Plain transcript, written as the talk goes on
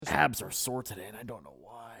abs are sore today, and I don't know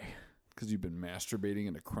why. Because you've been masturbating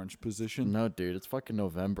in a crunch position? No, dude, it's fucking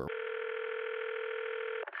November.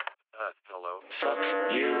 Hello. Fuck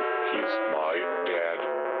you. He's my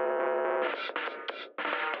dad.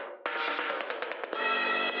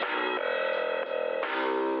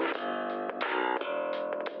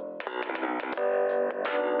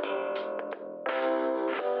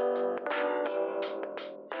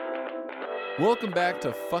 Welcome back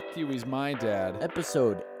to Fuck You, He's My Dad.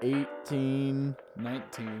 Episode 18...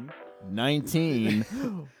 19.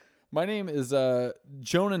 My name is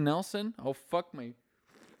Jonah Nelson. Oh, fuck me.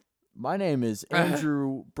 My name is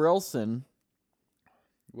Andrew Brelson.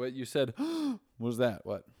 What you said? What was that?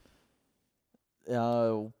 What?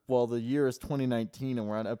 Well, the year is 2019, and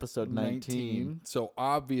we're on episode 19. So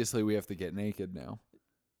obviously we have to get naked now.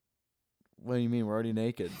 What do you mean? We're already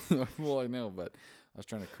naked. Well, I know, but I was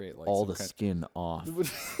trying to create like All some the skin off.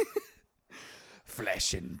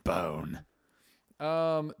 flesh and bone.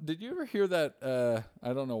 Did you ever hear that?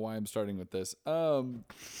 I don't know why I'm starting with this.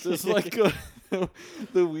 There's like the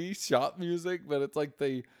Wii shop music, but it's like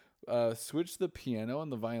they switch the piano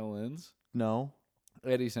and the violins. No.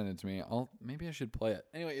 Eddie sent it to me. Maybe I should play it.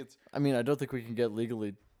 Anyway, I mean, I don't think we can get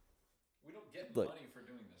legally. we don't get Like- money for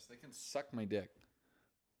doing this. They can suck my dick.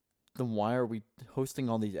 Then why are we hosting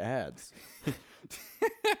all these ads?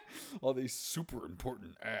 All these super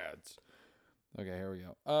important ads. Okay, here we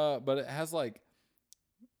go. But it has like,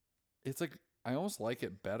 it's like I almost like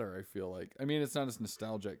it better. I feel like. I mean, it's not as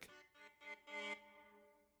nostalgic.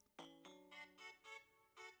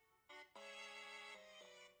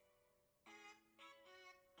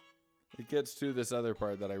 It gets to this other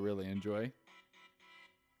part that I really enjoy.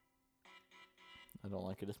 I don't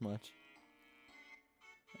like it as much.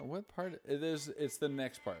 What part? It is. It's the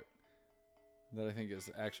next part that I think is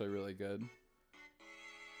actually really good.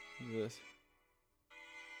 This.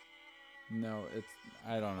 No, it's.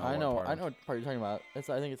 I don't know. I know what what part you're talking about. I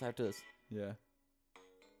think it's after this. Yeah.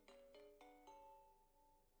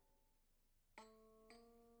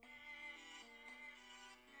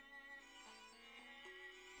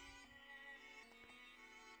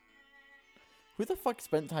 Who the fuck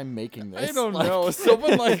spent time making this? I don't know.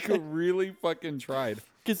 Someone like really fucking tried.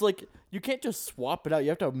 Because like you can't just swap it out. You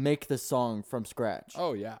have to make the song from scratch.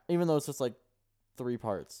 Oh yeah, Even though it's just like 3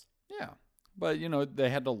 parts. yeah. But you know they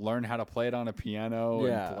had to learn how to play it on a piano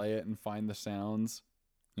Yeah. and play it and find the sounds.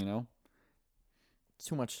 You know,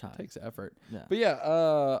 Too much time. it takes effort. Yeah. But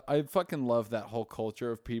yeah, I fucking love that whole culture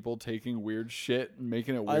of people taking weird shit and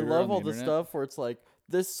making it I weird. love all the stuff where it's like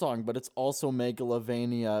this song, but it's also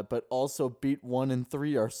Megalovania, but also beat 1 and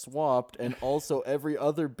 3 are swapped, and also every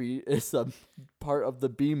other beat is a part of the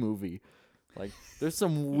B movie. Like, there's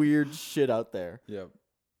some weird shit out there. Yep.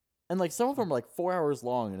 And like some of them are like 4 hours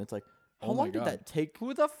long, and it's like, how Oh my long did God. that take?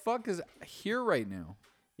 Who the fuck is here right now?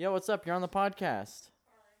 Yeah, what's up? You're on the podcast.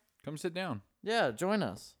 Come sit down. Yeah, join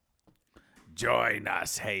us. Join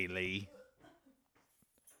us, Haley.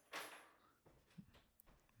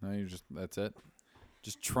 No, you just, that's it.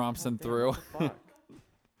 Just trompsing through.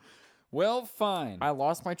 Well, fine. I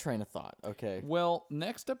lost my train of thought. Okay. Well,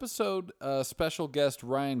 next episode, special guest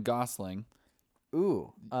Ryan Gosling.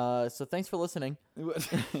 Ooh. So thanks for listening.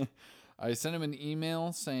 I sent him an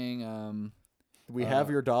email saying, We have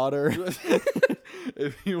your daughter.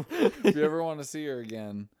 if you ever want to see her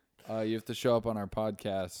again, you have to show up on our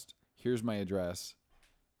podcast. Here's my address.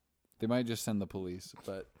 They might just send the police,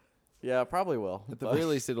 but Yeah, probably will. at the But- very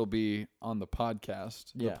least, it'll be on the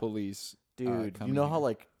podcast. The Yeah. police, Dude, you know how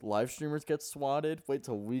like live streamers get swatted? Wait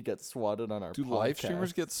till we get swatted on our do podcast. live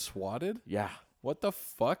streamers get swatted? Yeah. What the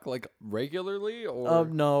fuck? Like regularly or?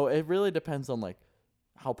 No, it really depends on like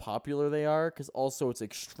how popular they are, because also it's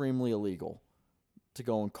extremely illegal to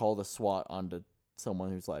go and call the SWAT onto someone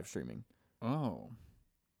who's live streaming. Oh,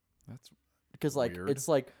 that's Because like Weird. it's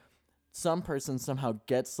like some person somehow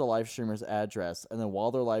gets the live streamer's address, and then while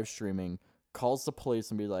they're live streaming, calls the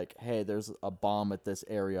police and be like, hey, there's a bomb at this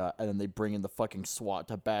area, and then they bring in the fucking SWAT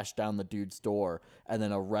to bash down the dude's door and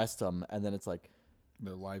then arrest him, and then it's like,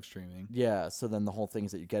 they're live streaming. yeah, so then the whole thing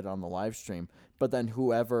is that you get it on the live stream, but then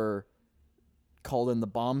whoever called in the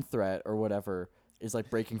bomb threat or whatever is like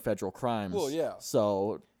breaking federal crimes. Well, yeah.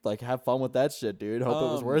 So like have fun with that shit, dude. Hope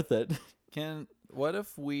it was worth it. What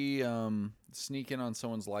if we sneak in on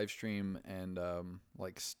someone's live stream and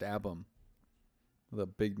like stab them with a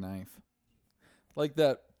big knife, like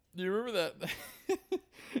that? Do you remember that?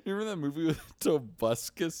 You remember that movie with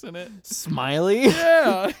Tobuscus in it? Smiley?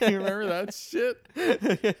 Yeah, you remember that shit?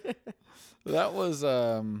 That was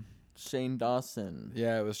Shane Dawson.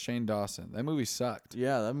 Yeah, it was Shane Dawson. That movie sucked.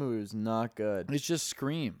 Yeah, that movie was not good. It's just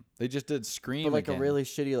Scream. They just did Scream But like again. a really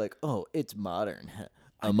shitty, like, oh, it's modern.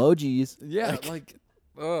 Emojis. Yeah,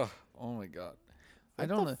 ugh. Oh my god. I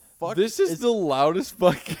don't know. fuck This is the loudest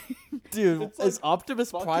fucking Dude, It's is like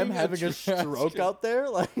Optimus fucking Prime a having a trash stroke can. out there?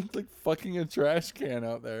 Like, it's like fucking a trash can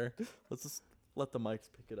out there. let's just let the mics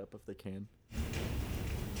pick it up if they can.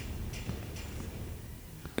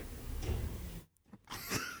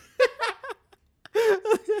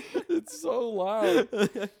 It's so loud.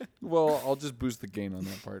 Well, I'll just boost the gain on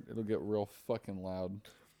that part. It'll get real fucking loud.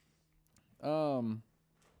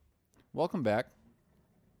 Welcome back.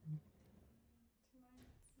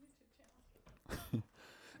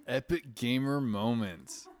 Epic gamer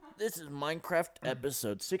moments. This is Minecraft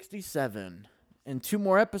episode 67. In 2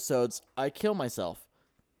 more episodes, I kill myself.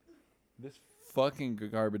 This fucking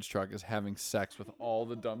garbage truck is having sex with all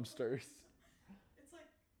the dumpsters. It's like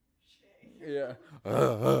Shay. Yeah.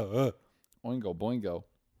 Boingo, boingo.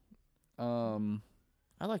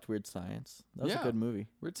 I liked Weird Science. That was Yeah. a good movie.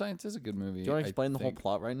 Weird Science is a good movie. Do you want I to explain the whole think.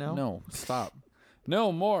 plot right now? No, stop.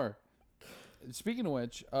 No more. Speaking of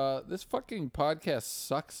which, this fucking podcast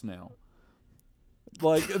sucks now.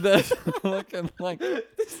 Like that, like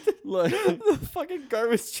the fucking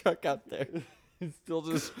garbage truck out there. it's still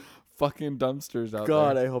just fucking dumpsters out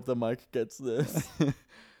God, there. I hope the mic gets this.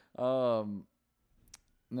 No,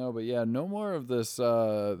 but yeah, no more of this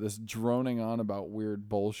this droning on about weird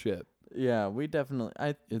bullshit. Yeah, we definitely.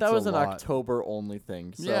 It's That was a an lot. October only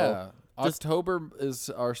thing. So, yeah. just- October is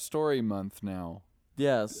our story month now.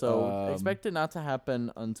 Yeah, so Um, expect it not to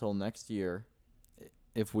happen until next year.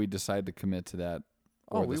 If we decide to commit to that,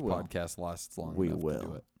 Oh, or we this will. podcast lasts long We enough to do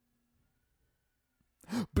will. it.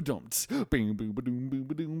 Ba-dumts. Bing, boom, ba-doom, boom,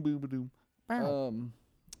 ba-doom, boom, ba-doom.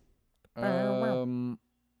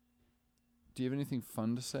 Do you have anything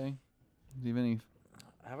fun to say? Do you have any?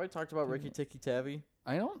 Have I talked about Ricky Tikki Tavi?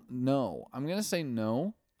 I don't know. I'm gonna say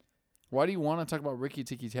no. Why do you want to talk about Ricky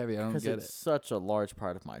Tikki Tavi? I don't Because get it's it. such a large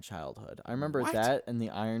part of my childhood. I remember What? that and the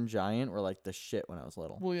Iron Giant were like the shit when I was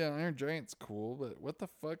little. Well, yeah, Iron Giant's cool, but what the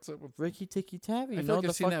fuck's up with? Ricky Tikki Tavi. I You feel know like the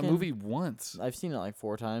I've seen that fucking- movie once. I've seen it like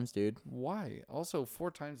 4 times, dude. Why? Also,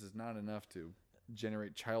 4 times is not enough to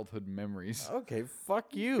generate childhood memories. Okay,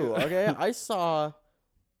 fuck you. Okay, I saw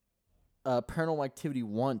Paranormal Activity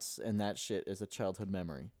once, and that shit is a childhood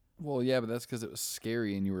memory. Well, yeah, but that's because it was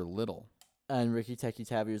scary and you were little. And Ricky Tikki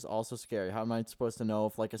Tavi was also scary. How am I supposed to know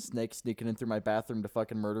if like a snake sneaking in through my bathroom to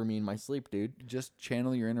fucking murder me in my sleep, dude? Just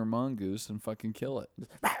channel your inner mongoose and fucking kill it.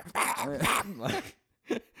 Perfect.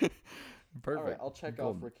 All right, I'll check Cool.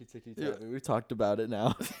 off Ricky Tikki Tavi. We've talked about it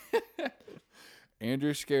now.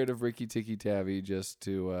 Andrew's scared of Ricky Tikki Tavi, just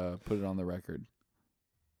to put it on the record.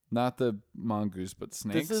 Not the mongoose, but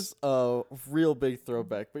snakes. This is a real big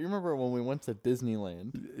throwback. But you remember when we went to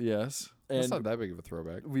Disneyland? Yes. That's And- not that big of a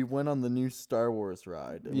throwback. We went on the new Star Wars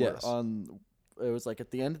ride. And Yes. It was like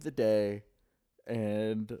at the end of the day,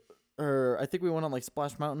 and I think we went on like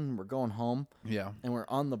Splash Mountain. And we're going home, Yeah. and we're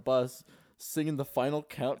on the bus singing the final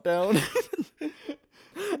countdown.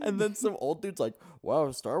 And then some old dude's like,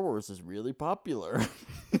 "Wow, Star Wars is really popular."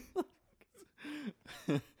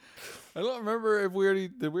 I don't remember if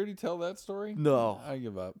did we already tell that story? No. I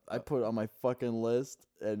give up. I put it on my fucking list,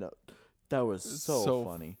 and that was so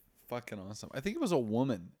funny. Fucking awesome. I think it was a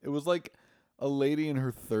woman. It was like a lady in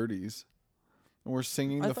her 30s. And we're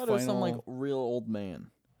singing I the thought final. it was some like real old man.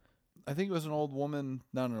 I think it was an old woman,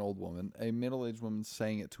 not an old woman, a middle-aged woman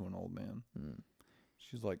saying it to an old man.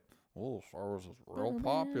 She's like, "Oh, Star Wars is real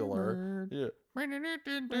popular." Yeah.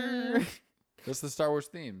 That's the Star Wars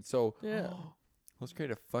theme. So Yeah. let's create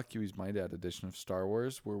a "Fuck You, He's My Dad" edition of Star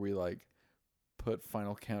Wars where we like put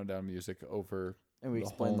Final Countdown music over And we the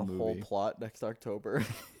explain whole the whole movie. plot next October.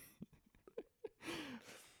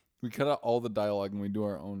 We cut out all the dialogue and we do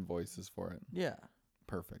our own voices for it. Yeah,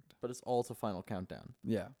 Perfect. but it's all to Final Countdown.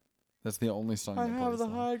 Yeah. That's the only song that plays now.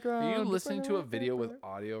 high ground. Are you listening to a video with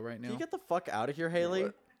audio right Can now? you get the fuck out of here,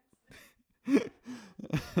 Haley? Wait,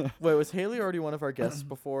 was Haley already one of our guests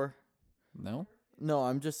before? No? No,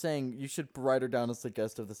 I'm just saying you should write her down as the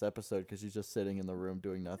guest of this episode because she's just sitting in the room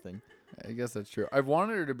doing nothing. I guess that's true. I've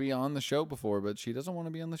wanted her to be on the show before, but she doesn't want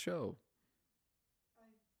to be on the show.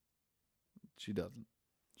 She doesn't.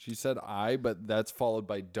 She said I, but that's followed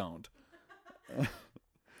by don't.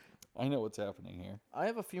 I know what's happening here. I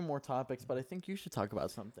have a few more topics, but I think you should talk about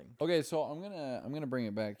something. Okay, so I'm gonna bring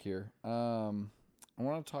it back here. I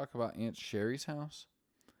want to talk about Aunt Sherry's house.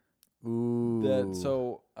 Ooh.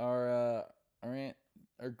 Our aunt,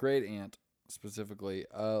 our great aunt specifically,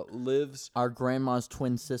 lives. Our grandma's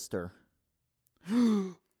twin sister.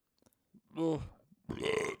 Oh,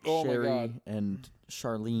 Oh my Sherry God. and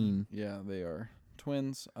Charlene. Yeah, they are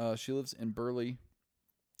twins. She lives in Burley,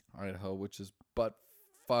 Idaho, which is but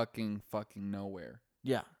fucking nowhere.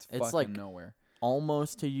 Yeah, It's it's fucking like nowhere.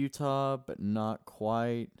 almost to Utah, but not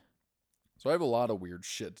quite. So I have a lot of weird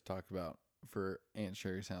shit to talk about for Aunt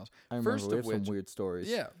Sherry's house. I remember First we of have some which- weird stories.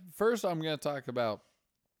 Yeah, first I'm gonna talk about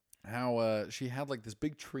how she had like this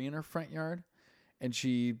big tree in her front yard, and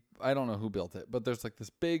I don't know who built it, but there's like this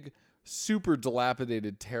big, super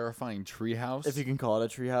dilapidated, terrifying tree house. If you can call it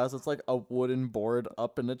a treehouse, it's like a wooden board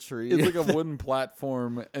up in a tree. It's like a wooden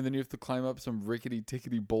platform, and then you have to climb up some rickety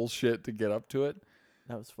tickety bullshit to get up to it.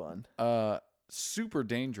 That was fun. Super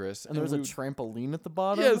dangerous. And there was we a would- trampoline at the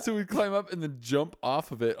bottom. Yeah, so we'd climb up and then jump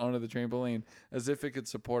off of it onto the trampoline as if it could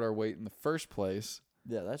support our weight in the first place.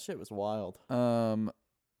 Yeah, that shit was wild.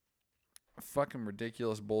 Fucking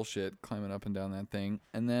ridiculous bullshit climbing up and down that thing.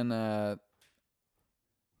 And then, oh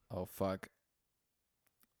fuck.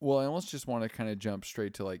 Well, I almost just want to kind of jump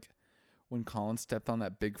straight to like when Colin stepped on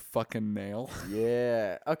that big fucking nail.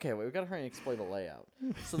 Yeah. Okay, wait, we gotta hurry and explain the layout.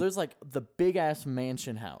 So there's like the big ass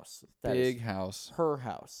mansion house. That is Big house. her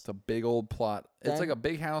house. It's a big old plot. It's like Then- a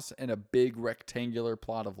big house and a big rectangular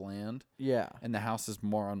plot of land. Yeah. And the house is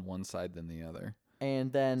more on one side than the other.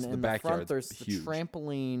 And then So the in the front backyard's there's the huge.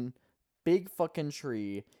 trampoline, big fucking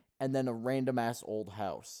tree, and then a random ass old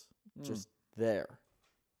house. Just there.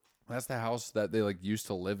 That's the house that they like used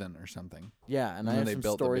to live in or something. Yeah, and And I then have they some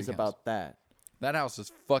built the stories big house. about that. That house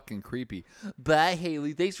is fucking creepy. Bye,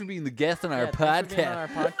 Haley. Thanks for being the guest on our Yeah, thanks for being on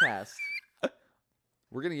podcast. our podcast.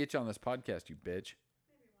 We're gonna get you on this podcast, you bitch.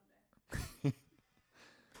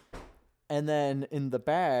 And then in the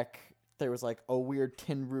back, there was like a weird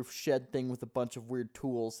tin roof shed thing with a bunch of weird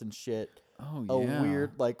tools and shit. Oh A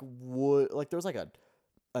weird like wood, like there was like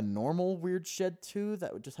a normal weird shed too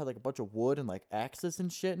that would just had like a bunch of wood and like axes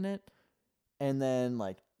and shit in it. And then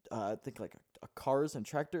like I think like cars and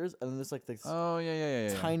tractors, and then there's like this Oh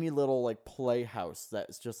yeah. tiny little like playhouse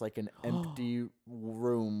that's just like an empty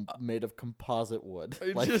room made of composite wood. I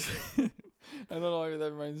Like, just, I don't know why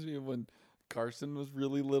that reminds me of when Carson was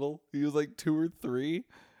really little. He was like 2 or 3,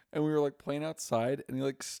 and we were like playing outside, and he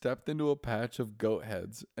like stepped into a patch of goat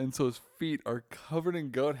heads, and so his feet are covered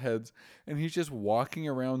in goat heads, and he's just walking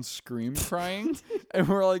around scream crying, and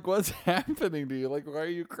we're like, "What's happening to you? Like, why are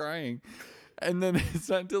you crying?" And then it's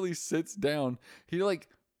not until he sits down, he like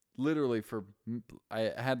literally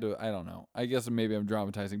I don't know. I guess maybe I'm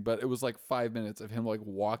dramatizing, but it was like 5 minutes of him like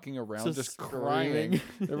walking around just crying.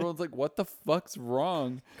 screaming. Everyone's like, "What the fuck's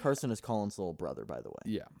wrong?" Carson is Colin's little brother, by the way.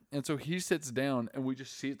 Yeah. And so he sits down and we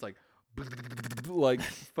just see it's like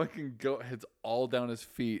fucking goat heads all down his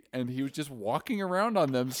feet, and he was just walking around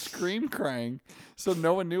on them scream crying. So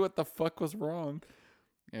no one knew what the fuck was wrong.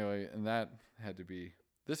 Anyway, and that had to be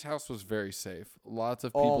this house was very safe. Lots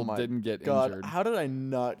of people my didn't get God, injured. how did I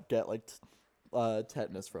not get like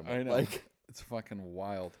tetanus from it? I know. Like, It's fucking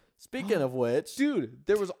wild. speaking of which, Dude,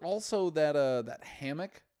 there was also that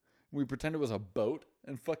hammock. We pretended it was a boat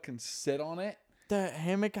and fucking sit on it. that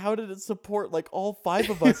hammock, how did it support like all 5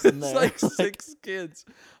 of us in It's there? like 6 kids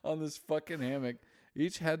on this fucking hammock.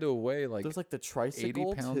 Each had to weigh like There's like the 80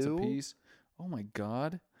 tricycle pounds too. apiece. Oh my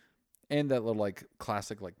God. And that little like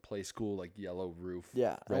classic like play school like yellow roof.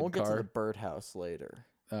 Yeah, and red we'll get to car. the birdhouse later.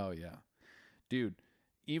 Oh yeah. Dude.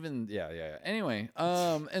 Even yeah. Anyway,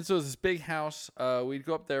 and so it's this big house. We'd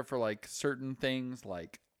go up there for like certain things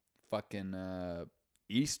like fucking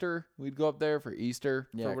Easter. We'd go up there for Easter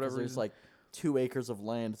Yeah, for 'cause whatever there's reason. like 2 acres of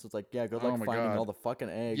land, so it's like, yeah, good Oh luck my finding God. all the fucking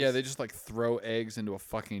eggs. Yeah, they just like throw eggs into a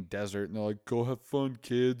fucking desert, and they're like, "Go have fun,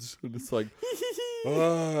 kids." And it's like,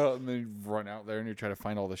 and then you run out there and you try to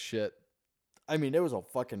find all the shit. I mean, it was a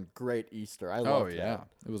fucking great Easter. I Oh loved yeah, that.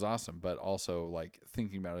 it was awesome. But also like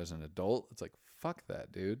thinking about it as an adult, it's like, fuck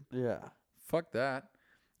that, dude. Yeah. Fuck that.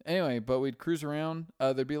 Anyway, but we'd cruise around.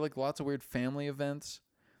 There'd be like lots of weird family events,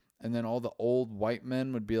 and then all the old white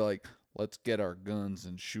men would be like, "Let's get our guns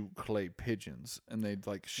and shoot clay pigeons," and they'd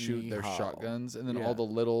like shoot their Yeehaw. shotguns, and then Yeah. all the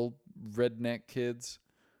little redneck kids.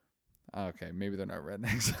 Okay, maybe they're not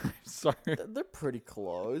rednecks. I'm sorry. They're pretty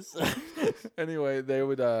close. Anyway, they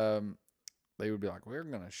would be like, "We're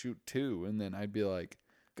gonna shoot too," and then I'd be like,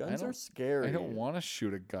 Guns are don't- scary. "I don't want to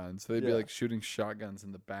shoot a gun," so they'd be Yeah. like shooting shotguns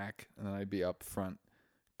in the back, and then I'd be up front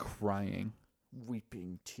crying.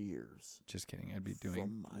 Weeping tears. Just kidding. I'd be doing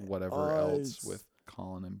From my whatever else eyes. with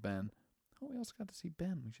Colin and Ben. Oh, we also got to see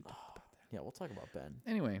Ben. We should talk about that. Yeah, we'll talk about Ben.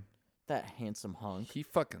 Anyway, That handsome hunk. he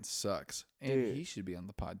fucking sucks, and Dude. he should be on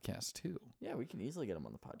the podcast too. Yeah, we can easily get him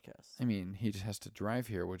on the podcast. I mean, he just has to drive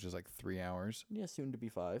here, which is like 3 hours. Yeah, soon to be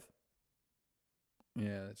 5.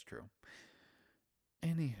 Yeah, that's true.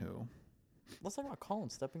 Anywho, Let's talk about Colin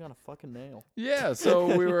stepping on a fucking nail. Yeah, so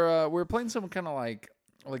we were playing some kind of like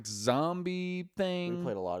zombie thing. We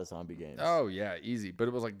played a lot of zombie games. Oh yeah, easy. But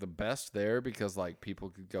it was like the best there because like people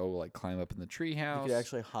could go like climb up in the treehouse. You could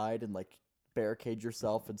actually hide and like barricade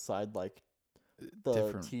yourself inside like the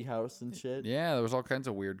Different- tea house and shit. Yeah, there was all kinds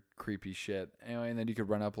of weird, creepy shit. Anyway, and then you could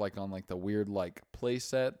run up like on like the weird like play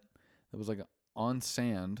set that was like on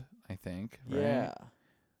sand, I think. Right? Yeah.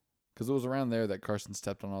 Because it was around there that Carson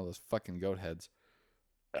stepped on all those fucking goat heads.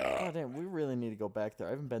 Oh damn, we really need to go back there.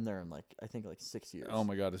 I haven't been there in like I think like 6 years. Oh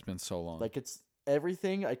my god, it's been so long. Like it's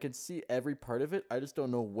everything. I can see every part of it. I just don't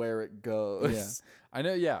know where it goes. Yeah. I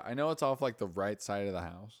know. Yeah, I know it's off like the right side of the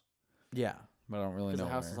house, Yeah. but I don't really Because know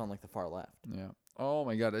the house where. is on like the far left. Yeah. Oh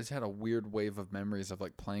my god, I just had a weird wave of memories of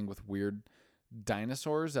like playing with weird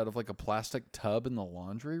dinosaurs out of like a plastic tub in the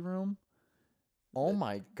laundry room, Oh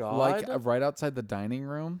my god. like right outside the dining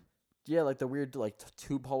room. yeah, like the weird like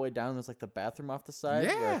tube hallway down. There's like the bathroom off the side.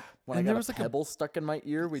 Yeah. where when And I there got was, a like, a- pebble stuck in my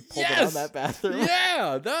ear, we pulled it Yes! out that bathroom.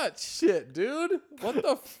 Yeah, that shit, dude. What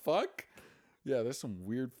the fuck? Yeah, there's some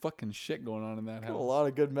weird fucking shit going on in that Got house. a lot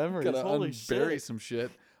of good memories. Gotta Holy unbury shit. some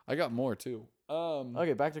shit. I got more too.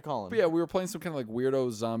 Okay, back to Colin. But yeah, we were playing some kind of like weirdo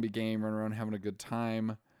zombie game, running around having a good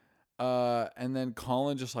time. And then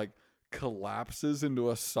Colin just like collapses into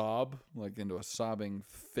a sob, like into a sobbing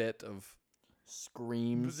fit of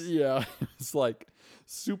Screams. yeah. It's like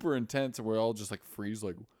super intense and we're all just like freeze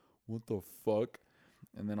like, what the fuck?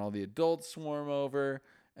 And then all the adults swarm over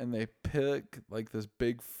and they pick like this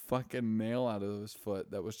big fucking nail out of his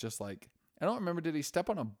foot that was just like I don't remember. Did he step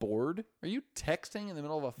on a board? Are you texting in the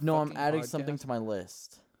middle of a No, I'm fucking adding podcast? something to my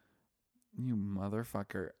list You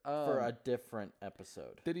motherfucker. for a different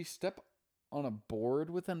episode. Did he step on a board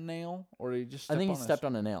with a nail, or did he just? I Step think he on stepped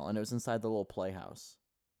on a nail, and it was inside the little playhouse.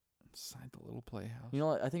 inside the little playhouse. You know,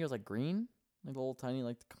 I think it was like green, like a little tiny,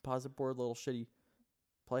 like composite board, little shitty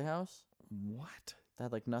playhouse What? that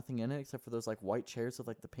had like nothing in it except for those like white chairs with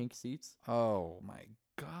like the pink seats. Oh my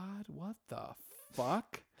god! What the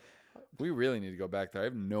fuck? We really need to go back there. I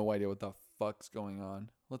have no idea what the fuck's going on.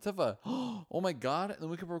 Let's have a. Oh my god! And then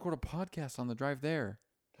we could record a podcast on the drive there.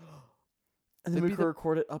 And then That'd we be could the-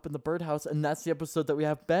 record it up in the birdhouse, and that's the episode that we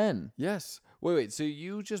have Ben. Yes. Wait. So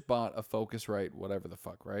you just bought a Focusrite, whatever the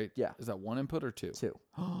fuck, right? Yeah. Is that one input or two? 2.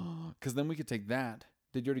 Because then we could take that.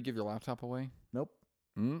 Did you already give your laptop away? Nope.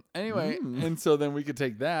 Anyway, and so then we could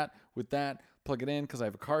take that with that, plug it in because I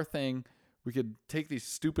have a car thing. We could take these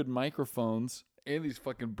stupid microphones and these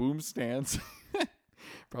fucking boom stands.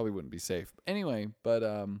 Probably wouldn't be safe. Anyway, but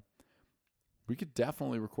we could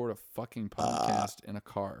definitely record a fucking podcast in a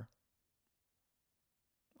car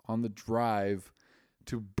on the drive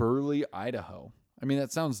to Burley, Idaho. I mean,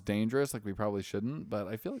 that sounds dangerous. Like we probably shouldn't, but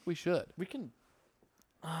I feel like we should. We can.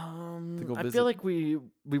 go I visit. feel like we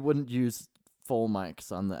wouldn't use full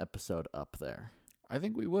mics on the episode up there. I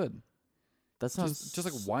think we would. That sounds Just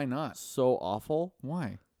like, why not? so awful.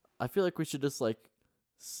 Why? I feel like we should just like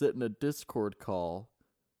sit in a Discord call.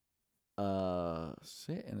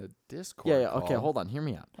 Sit in a Discord. Yeah. Okay, call. hold on. Hear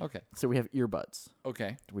me out. Okay. So we have earbuds.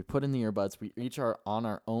 Okay. We put in the earbuds. We each are on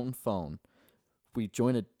our own phone. We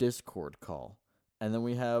join a Discord call, and then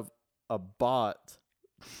we have a bot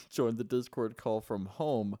join the Discord call from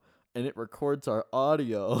home, and it records our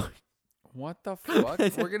audio. What the fuck?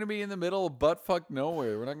 We're gonna be in the middle of buttfuck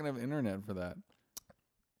nowhere. We're not gonna have internet for that.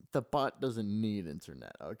 The bot doesn't need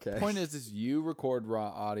internet. Okay. Point is you record raw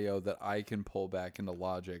audio that I can pull back into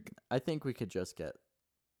Logic. I think we could just get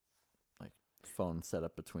like phone set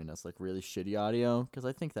up between us, like really shitty audio, because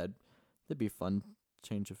I think that'd be fun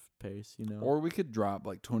change of pace, you know. Or we could drop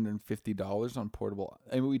like $250 on portable.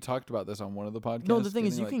 I mean, we talked about this on one of the podcasts. no, the thing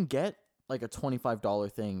is, you getting, can get like a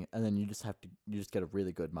 $25 thing, and then you just get a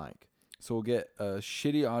really good mic. So we'll get a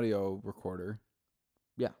shitty audio recorder.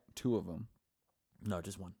 Yeah. 2 of them. No,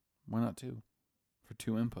 just one, Why not 2? For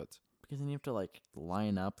 2 inputs. because then you have to like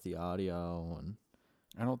line up the audio, and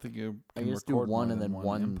I don't think you I can can just do record one more and than then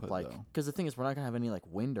one input, like, though. because the thing is, we're not gonna have any like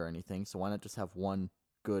wind or anything, so why not just have one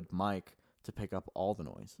good mic to pick up all the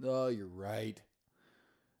noise? Oh, you're right.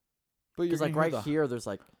 But Because like right here, there's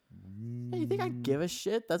like, hey, you think I give a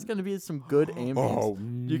shit? That's gonna be some good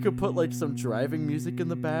ambience. You could put like some driving music in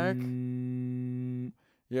the back.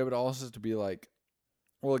 Yeah, but also to be like,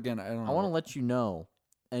 well, again, I don't know. I want to let you know,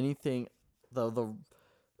 anything, the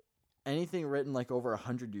anything written like over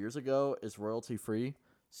 100 years ago is royalty free.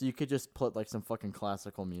 So you could just put like some fucking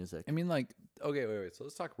classical music. I mean, like, okay, wait. So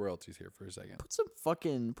let's talk royalties here for a second. Put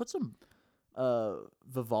some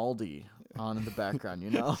Vivaldi on in the background, you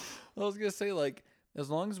know? I was gonna say, like, as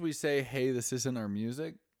long as we say, "Hey, this isn't our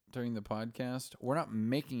music" during the podcast, we're not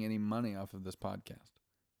making any money off of this podcast.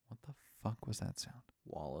 What the fuck was that sound?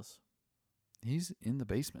 Wallace. He's in the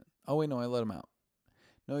basement. Oh, wait, no, I let him out.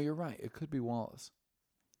 No, you're right. It could be Wallace.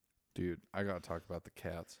 Dude, I got to talk about the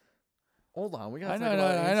cats. Hold on, we gotta I talk know,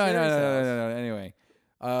 about I Aunt know. Sherry's house. Anyway,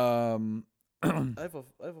 I have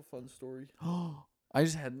a fun story. I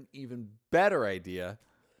just had an even better idea.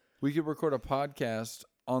 We could record a podcast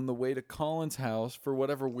on the way to Colin's house for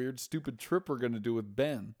whatever weird, stupid trip we're going to do with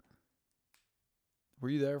Ben. Were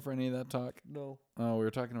you there for any of that talk? No. Oh, we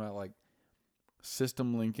were talking about like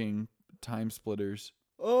system linking, time splitters,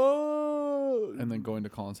 Oh. and then going to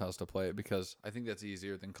Colin's house to play it because I think that's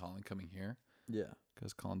easier than Colin coming here Yeah.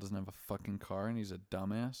 because Colin doesn't have a fucking car and he's a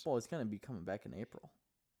dumbass. Well, it's gonna be coming back in April.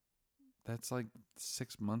 That's like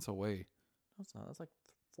 6 months away. No, it's not. That's like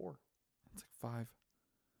 4. It's like 5.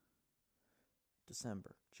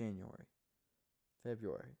 December, January,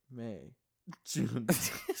 February, May, June,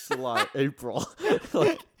 July, April.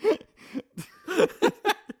 Like,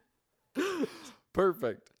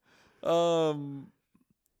 Perfect.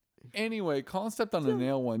 Anyway, Colin stepped on a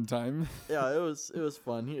nail one time. yeah, it was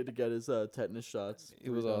fun. He had to get his tetanus shots. It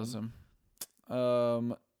was redone.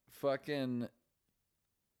 awesome. Fucking.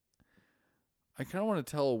 I kind of want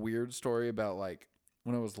to tell a weird story about like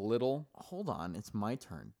when I was little. Hold on, it's my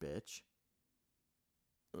turn, bitch.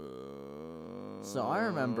 So I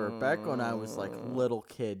remember back when I was like little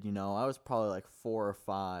kid, you know, I was probably like 4 or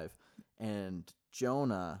 5, and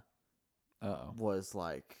Jonah was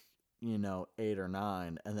like, you know, 8 or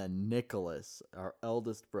 9, and then Nicholas, our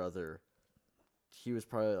eldest brother, he was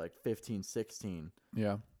probably like 15, 16.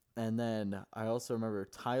 Yeah. And then I also remember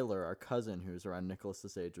Tyler, our cousin, who was around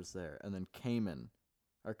Nicholas's age, was there, and then Cayman,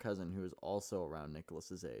 our cousin, who was also around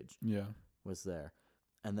Nicholas's age, Yeah. was there.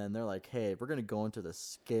 And then they're like, hey, we're going to go into the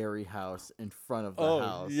scary house in front of the Oh,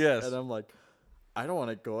 house. yes. And I'm like, I don't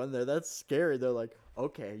want to go in there. That's scary. They're like,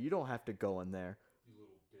 okay, you don't have to go in there. You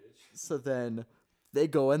little bitch. So then they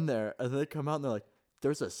go in there, and they come out, and they're like,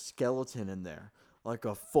 there's a skeleton in there. Like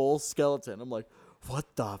a full skeleton. I'm like,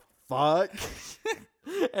 what the fuck?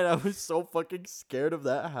 And I was so fucking scared of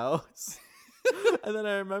that house. And then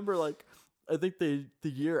I remember, like, I think the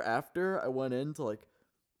year after I went into, like,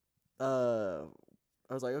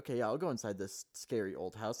 I was like, okay, yeah, I'll go inside this scary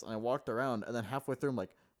old house. And I walked around, and then halfway through, I'm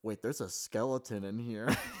like, wait, there's a skeleton in here.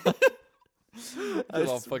 I was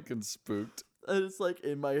all fucking spooked. And it's like,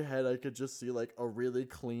 in my head, I could just see, like, a really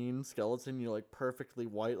clean skeleton, you know, like, perfectly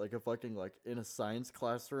white, like a fucking, like, in a science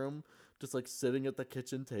classroom, just, like, sitting at the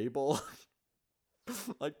kitchen table,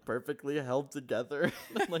 like, perfectly held together.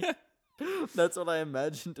 Like, that's what I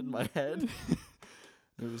imagined in my head.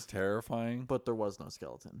 It was terrifying. But there was no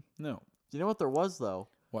skeleton. No. You know what there was, though?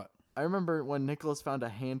 What? I remember when Nicholas found a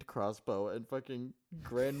hand crossbow in fucking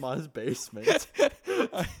Grandma's basement.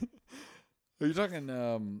 Are you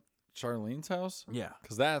talking Charlene's house? Yeah.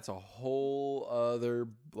 Because that's a whole other,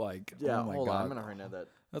 like, Yeah, oh my hold God. on. I'm going to right now that.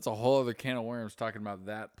 That's a whole other can of worms talking about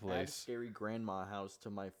that Add place. scary grandma house to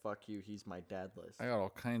my fuck you, he's my dad list. I got all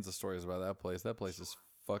kinds of stories about that place. That place is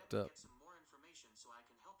fucked up. Get some more information so I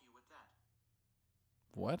can help you with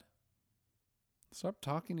that. What? Stop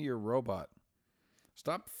talking to your robot.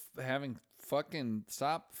 Stop have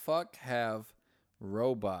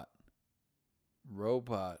robot.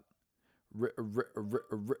 Robot.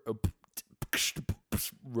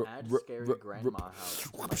 Add scary grandma house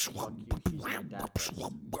to my fuck you, he's my dad list.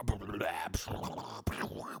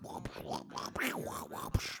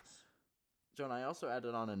 John, I also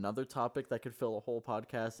added on another topic that could fill a whole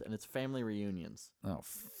podcast, and it's family reunions. Oh,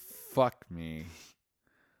 fuck me.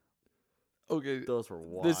 Okay, Those were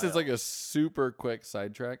wild. this is like a super quick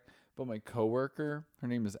sidetrack, but my coworker, her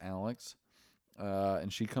name is Alex,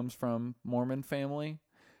 and she comes from Mormon family,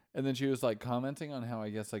 and then she was like commenting on how I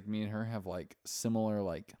guess like me and her have like similar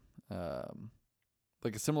like a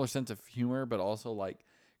similar sense of humor, but also like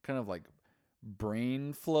kind of like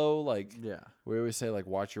brain flow. Like Yeah. we always say like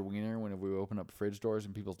watch your wiener whenever we open up fridge doors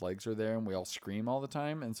and people's legs are there and we all scream all the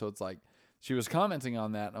time, and so it's like she was commenting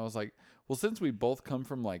on that, and I was like, well, since we both come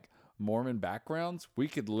from like Mormon backgrounds, we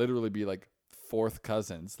could literally be like fourth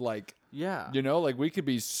cousins. Like, Yeah. you know, like we could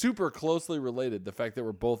be super closely related. The fact that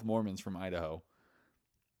we're both Mormons from Idaho.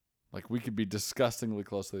 Like we could be disgustingly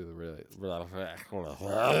closely related. What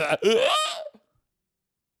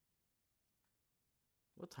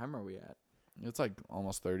time are we at? It's like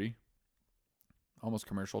almost 30. Almost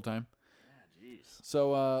commercial time. Yeah, jeez.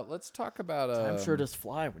 So let's talk about Time sure does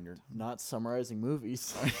fly when you're not summarizing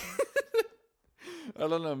movies. I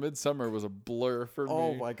don't know, Midsummer was a blur for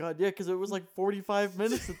Oh me. my god, yeah, because it was like 45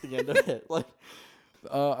 minutes at the end of it. Like,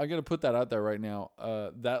 I'm gonna put that out there right now.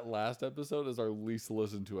 That last episode is our least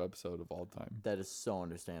listened to episode of all time. That is so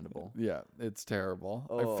understandable. Yeah, it's terrible.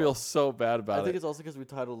 I Oh. feel so bad about I think it. it's also because we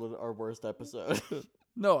titled it our worst episode.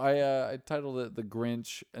 No, I titled it "The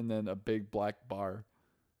Grinch" and then a big black bar.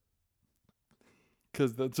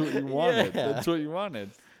 Because that's what you wanted. Yeah. That's what you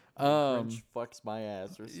wanted. Grinch fucks my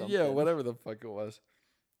ass or something. Yeah, whatever the fuck it was.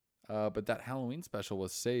 But that Halloween special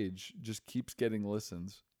with Sage just keeps getting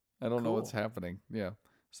listens. I don't know what's Cool. happening. Yeah,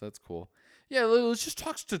 so that's cool. Yeah, let's just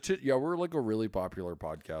talk yeah, we're like a really popular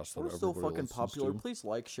podcast. That We're so everybody fucking listens popular. to. Please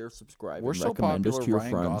like, share, subscribe. We're and so recommend us popular. to your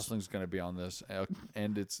Ryan friends. Gosling's going to be on this,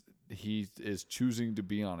 and he is choosing to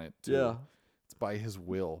be on it. Too. Yeah. It's by his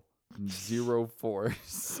will. Zero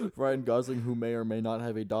force. Ryan Gosling, who may or may not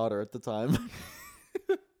have a daughter at the time.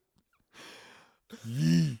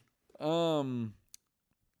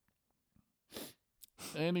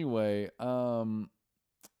 Anyway,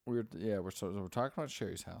 we're talking about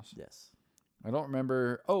Sherry's house. Yes. I don't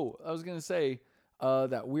remember. Oh, I was gonna say,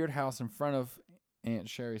 that weird house in front of Aunt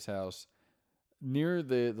Sherry's house, near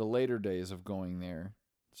the later days of going there.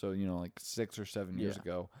 So like 6 or 7 years Yeah.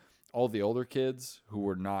 ago, all the older kids who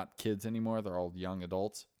were not kids anymore, they're all young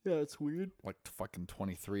adults, Yeah, it's weird. like fucking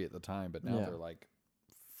 23 at the time, but now Yeah. they're like,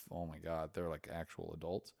 oh my god, they're like actual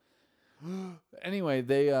adults. Anyway,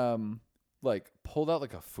 they like pulled out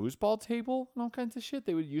like a foosball table and all kinds of shit.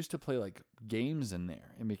 They would used to play like games in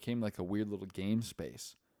there and became like a weird little game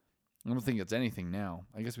space. I don't think it's anything now.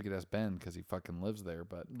 I guess we could ask Ben because he fucking lives there,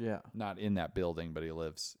 but Yeah. not in that building, but he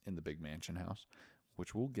lives in the big mansion house,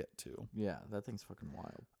 which we'll get to. Yeah, that thing's fucking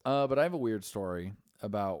wild. But I have a weird story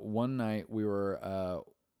about one night we were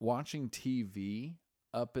watching TV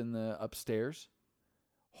up in the upstairs.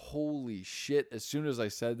 Holy shit. As soon as I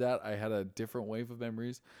said that, I had a different wave of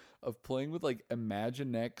memories of playing with like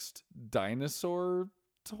Imaginext dinosaur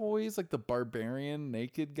toys, like the barbarian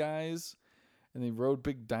naked guys. And they rode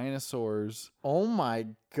big dinosaurs. Oh my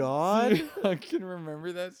god. I can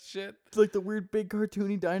remember that shit. It's like the weird big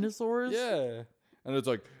cartoony dinosaurs. Yeah. And it's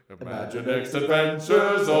like, Imaginext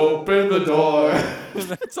Adventures, open the door.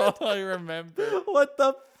 That's all I remember. What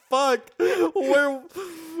the fuck? Where?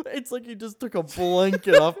 It's like you just took a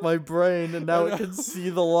blanket off my brain and now it can see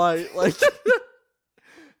the light. Like,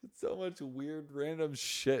 So much weird random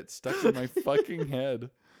shit stuck in my fucking head.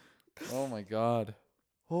 Oh my god.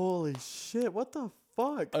 holy shit! What the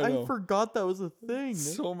fuck? I know. I forgot that was a thing.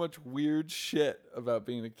 So much weird shit about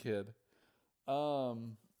being a kid.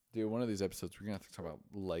 Dude, one of these episodes we're gonna have to talk about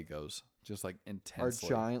Legos. Just like Our intensely.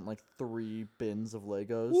 giant, like 3 bins of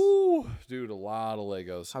Legos. Woo! Dude, a lot of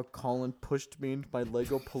Legos. How Colin pushed me into my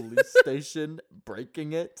Lego police station,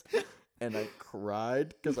 breaking it, and I cried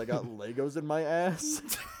because I got Legos in my ass.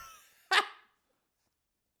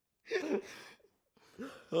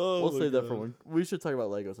 Oh, We'll my save that for God. one. We should talk about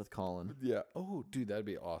Legos with Colin. Yeah. Oh, dude, that'd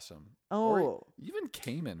be awesome. Oh, Or even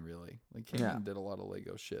Cayman, really. Like Cayman Yeah. did a lot of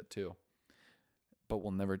Lego shit too. But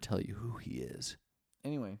we'll never tell you who he is.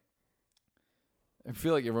 Anyway, I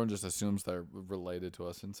feel like everyone just assumes they're related to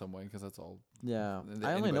us in some way because that's all. yeah. And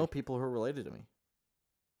I only anyway. know people who are related to me.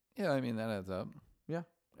 Yeah, I mean that adds up. Yeah.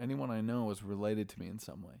 Anyone I know is related to me in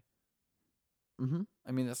some way. Mm-hmm.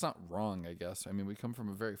 I mean that's not wrong, I guess. I mean we come from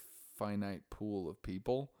a very finite pool of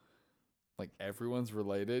people. Like everyone's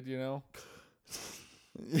related, you know.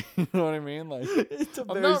 You know what I mean? Like It's a I'm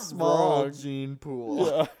very not small wrong. gene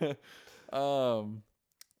pool. Yeah.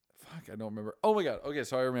 Fuck, I don't remember. Oh my god. Okay,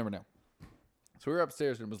 so I remember now. So we were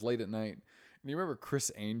upstairs and it was late at night. And you remember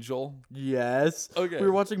Chris Angel? Yes. Okay. We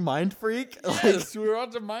were watching Mind Freak. Yes, we were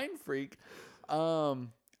watching Mind Freak.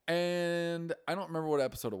 And I don't remember what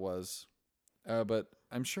episode it was. But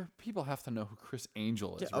I'm sure people have to know who Chris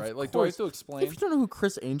Angel is, Yeah, of right? Like, do I have to course. explain? If you don't know who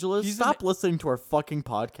Chris Angel is, He's stop listening to our fucking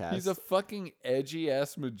podcast. He's a fucking edgy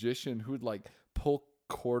ass magician who'd like pull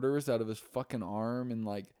quarters out of his fucking arm and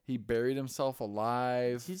like he buried himself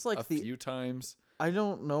alive. He's like a the- few times. I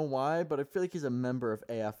don't know why, but I feel like he's a member of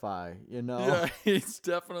AFI, you know? Yeah, he's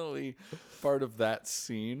definitely part of that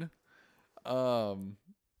scene.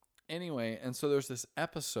 Anyway, and so there's this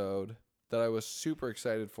episode that I was super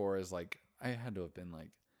excited for. Is like I had to have been like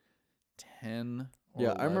 10. Or Yeah,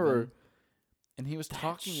 11. I remember And he was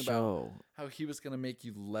talking about show. how he was gonna make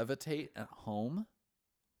you levitate at home,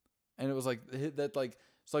 and it was like that. Like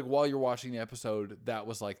it's like while you're watching the episode, that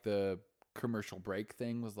was like the commercial break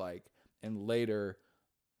thing was like, and later,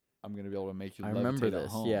 I'm gonna be able to make you. I levitate remember at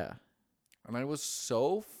this, home. yeah. And I was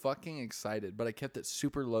so fucking excited, but I kept it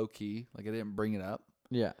super low key. Like I didn't bring it up,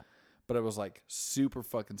 Yeah. but I was like super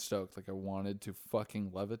fucking stoked. Like I wanted to fucking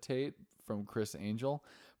levitate from Chris Angel,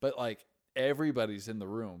 but like everybody's in the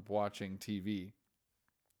room watching TV.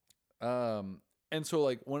 And so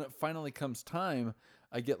like when it finally comes time,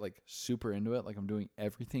 I get like super into it. Like I'm doing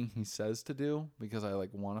everything he says to do because I like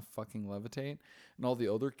want to fucking levitate. And all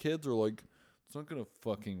the other kids are like, it's not gonna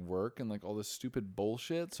fucking work and like all this stupid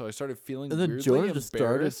bullshit. So I started feeling And then weirdly Jonah just started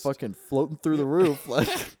embarrassed. fucking floating through the roof. Like,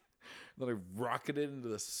 Then I rocketed into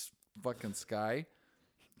the fucking sky.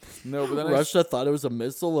 No, but then Russia thought it was a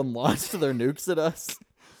missile and launched their nukes at us.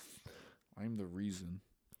 I'm the reason.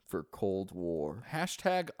 For Cold War.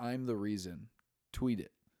 Hashtag I'm the reason. Tweet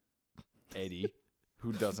it. Eddie,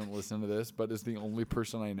 who doesn't listen to this, but is the only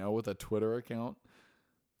person I know with a Twitter account.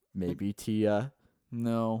 Maybe Tia.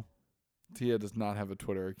 No. Tia does not have a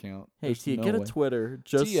Twitter account. Hey, There's Tia, no get a way. Twitter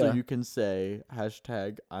just so Tia. you can say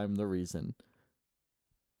hashtag I'm the reason.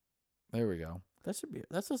 There we go. That's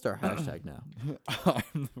just our hashtag now.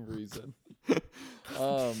 I'm the reason.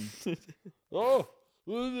 Oh.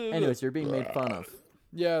 Anyways, you're being made fun of.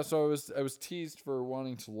 Yeah, so I was teased for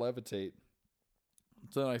wanting to levitate.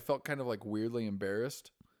 So then I felt kind of like weirdly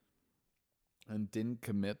embarrassed and didn't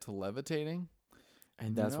commit to levitating.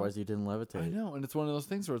 And that's know? why you didn't levitate. I know, and it's one of those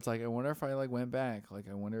things where it's like I wonder if I like went back, like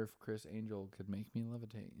I wonder if Chris Angel could make me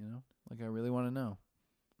levitate, you know? Like I really want to know.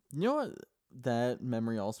 You know what that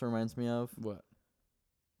memory also reminds me of? What?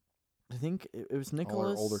 I think it was All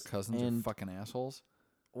Nicholas. our older cousins and, are fucking assholes.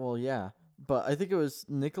 Well, yeah. But I think it was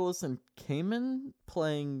Nicholas and Cayman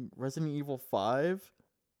playing Resident Evil 5.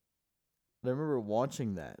 And I remember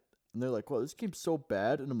watching that. And they're like, well, this game's so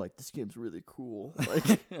bad. And I'm like, this game's really cool.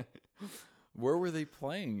 Like, Where were they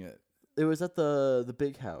playing it? it was at the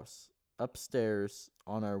big house upstairs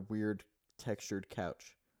on our weird textured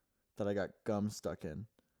couch that I got gum stuck in.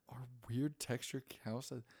 Our weird texture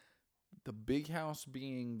house? The big house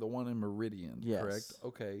being the one in Meridian, Yes. correct?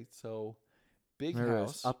 Okay, so big Remember, it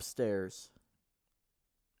house. was upstairs.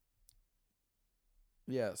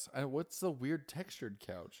 Yes. What's the weird textured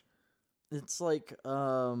couch? It's like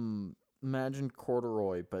imagine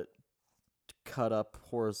corduroy, but cut up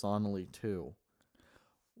horizontally too.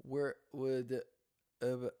 Where would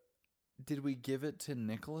did we give it to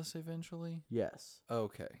Nicholas eventually? Yes,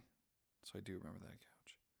 Okay. So I do remember that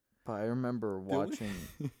couch. but I remember we? watching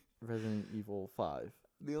Resident Evil 5.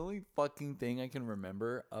 The only fucking thing I can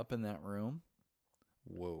remember up in that room.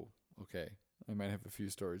 Whoa. Okay. I might have a few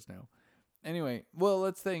stories now. Anyway, well,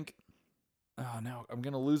 let's think. Oh, no. I'm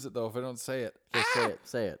going to lose it, though, if I don't say it. Just say it.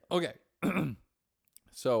 Say it. Okay.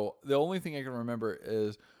 So the only thing I can remember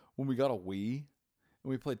is when we got a Wii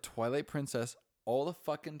and we played Twilight Princess all the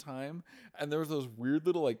fucking time. And there was those weird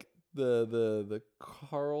little, like, the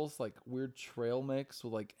Carl's, like, weird trail mix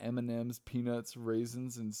with, like, M&M's, peanuts,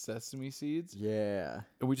 raisins, and sesame seeds. Yeah.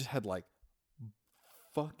 And we just had like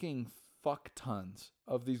fucking fuck tons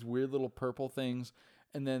of these weird little purple things.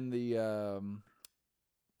 And then the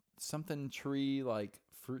something tree, like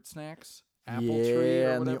fruit snacks, apple tree Yeah,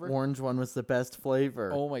 or and the whatever. orange one was the best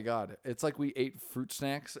flavor. Oh my God. It's like we ate fruit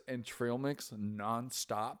snacks and trail mix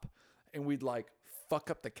nonstop. And we'd like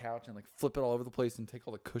fuck up the couch and like flip it all over the place and take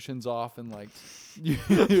all the cushions off. And like,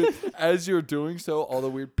 as you're doing so, all the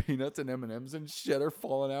weird peanuts and M&Ms and shit are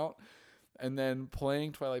falling out. And then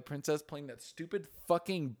playing Twilight Princess, playing that stupid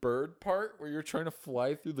fucking bird part where you're trying to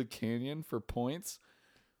fly through the canyon for points.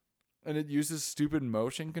 And it uses stupid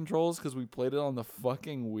motion controls because we played it on the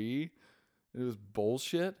fucking Wii. It was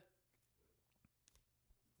bullshit.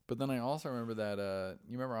 But then I also remember that,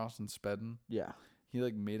 you remember Austin Spedden? Yeah. He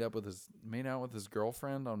like made out with his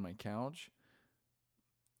girlfriend on my couch.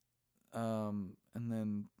 And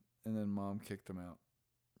then mom kicked him out.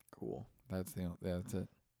 Cool. That's it.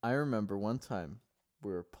 I remember one time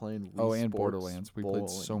we were playing Wii Oh, and Sports Borderlands. We played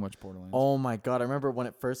bowling. so much Borderlands. Oh my god, I remember when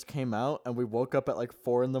it first came out and we woke up at like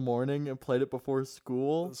 4 a.m. and played it before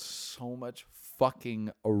school. So much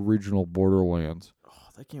fucking original Borderlands. Oh,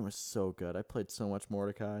 that game was so good. I played so much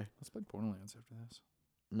Mordecai. Let's play Borderlands after this.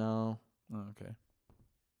 No. Oh, okay.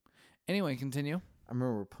 Anyway, continue. I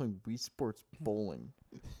remember we were playing Wii Sports bowling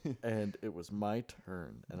and it was my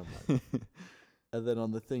turn and I'm like and then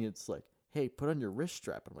on the thing it's like, hey, put on your wrist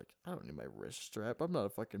strap. I'm like, I don't need my wrist strap. I'm not a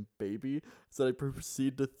fucking baby. So I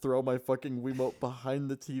proceed to throw my fucking Wiimote behind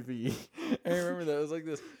the TV. I remember that. It was like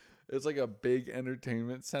this. It's like a big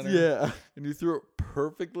entertainment center. Yeah. And you threw it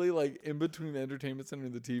perfectly like in between the entertainment center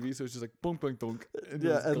and the TV. So it's just like boom, boom, boom.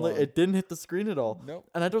 Yeah, and like, it didn't hit the screen at all. Nope.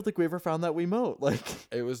 And I don't think we ever found that Wiimote. Like,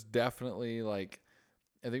 It was definitely like,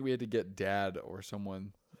 I think we had to get dad or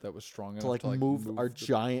someone that was strong enough to move our the-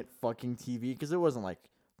 giant fucking TV because it wasn't like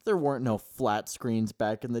there weren't no flat screens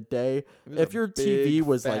back in the day. It was If a your big TV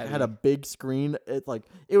was like had a fatty. big screen,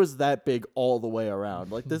 it was that big all the way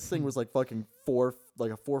around. Like this thing was like fucking a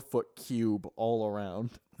 4-foot cube all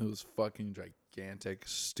around. It was fucking gigantic,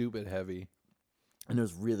 stupid heavy. And it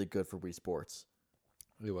was really good for Wii Sports.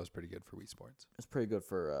 It was pretty good for Wii Sports. It's pretty good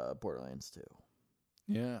for Borderlands too.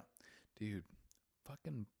 Yeah. Dude,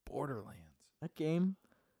 fucking Borderlands. That game,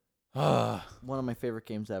 Ah, one of my favorite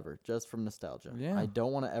games ever, just from nostalgia. Yeah. I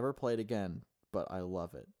don't want to ever play it again, but I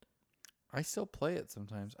love it. I still play it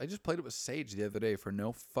sometimes. I just played it with Sage the other day for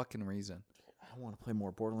no fucking reason. I want to play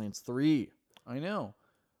more Borderlands 3. I know.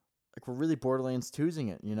 Like, we're really Borderlands 2'sing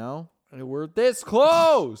it, you know? We're this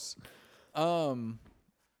close. Here,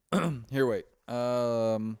 wait.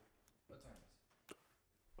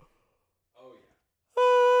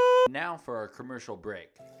 Now for our commercial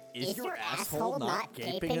break. Is your asshole not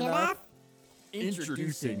gaping enough?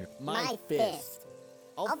 Introducing My fist.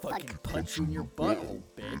 I'll fucking punch you in your butthole,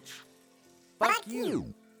 bitch. Fuck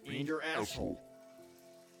you. In your asshole.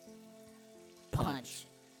 Punch.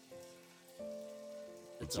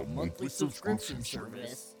 It's a monthly subscription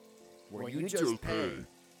service where you just pay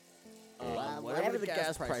whatever the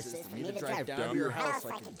gas price is for me to drive down to your house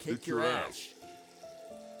so I can kick your ass.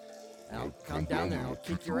 And I'll come down there and I'll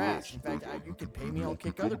kick your ass. In fact, you can pay me, I'll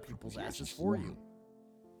kick other people's asses for you.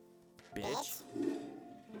 Bitch.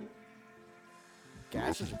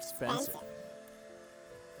 Gas is expensive.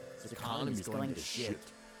 This economy's going to shit.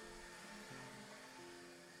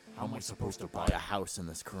 How am I supposed to buy a house in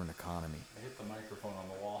this current economy? I hit the microphone on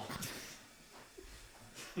the wall.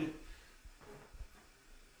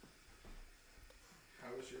 How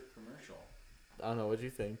was your commercial? I don't know, what'd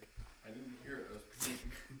you think? I didn't hear it.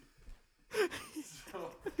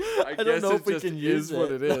 I don't guess know it if we just can use is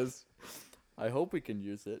what it. it is. I hope we can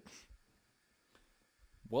use it.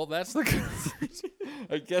 Well, that's the.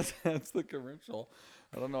 I guess that's the commercial.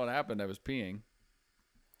 I don't know what happened. I was peeing.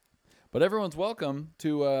 But everyone's welcome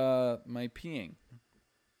to my peeing.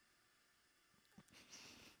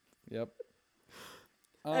 Yep.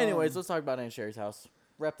 Anyways, let's talk about Aunt Sherry's house.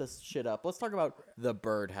 Wrap this shit up. Let's talk about the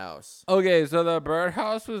birdhouse. Okay, so the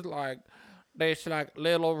birdhouse was like this like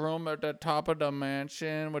little room at the top of the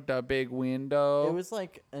mansion with the big window. It was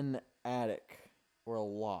like an attic or a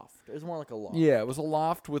loft. It was more like a loft. Yeah, it was a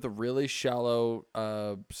loft with a really shallow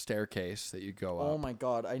staircase that you go up. Oh my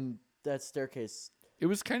god, that staircase. It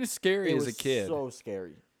was kind of scary It as was a kid. so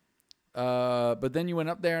scary. But then you went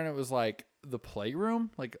up there and it was like the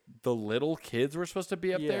playroom. Like the little kids were supposed to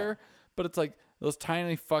be up Yeah. there. But it's like those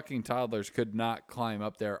tiny fucking toddlers could not climb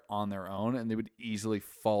up there on their own and they would easily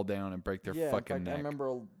fall down and break their Yeah, fucking in fact, neck. I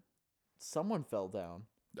remember someone fell down.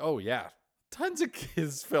 Oh, yeah. Tons of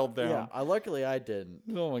kids fell down. Yeah, luckily I didn't.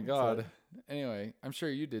 Oh, my God. Anyway, I'm sure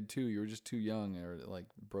you did too. You were just too young or it like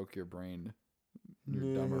broke your brain.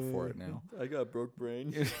 You're dumber for it now. I got broke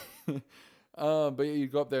brain. But yeah, you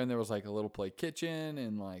go up there and there was like a little play kitchen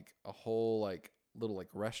and like a whole like little like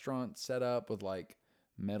restaurant set up with like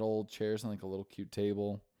metal chairs and like a little cute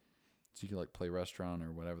table, so you could like play restaurant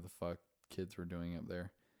or whatever the fuck kids were doing up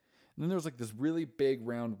there. And then there was like this really big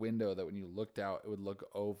round window that when you looked out, it would look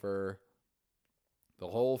over the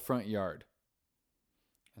whole front yard.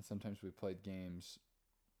 And sometimes we played games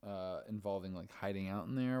involving like hiding out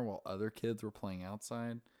in there while other kids were playing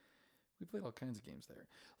outside. We played all kinds of games there.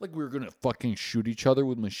 Like we were going to fucking shoot each other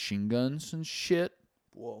with machine guns and shit.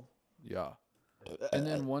 Whoa. Yeah. And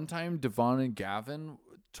then one time Devon and Gavin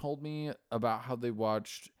told me about how they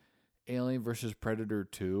watched Alien vs. Predator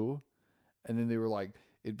 2. And then they were like,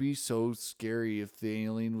 it'd be so scary if the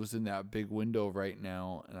alien was in that big window right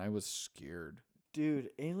now. And I was scared. Dude,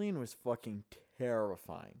 Alien was fucking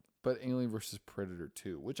terrifying. But Alien vs. Predator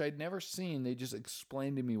 2, which I'd never seen. They just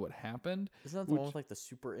explained to me what happened. Isn't that the one with like the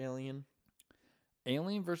super alien?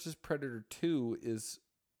 Alien vs. Predator 2 is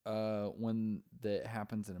when that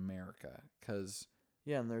happens in America. Because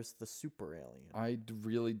Yeah, and there's the super alien. I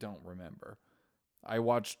really don't remember.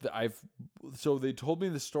 So they told me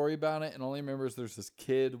the story about it, and all I remember is there's this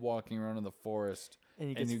kid walking around in the forest. And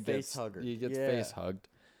he gets face hugged. He gets face hugged.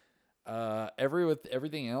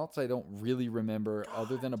 Everything else, I don't really remember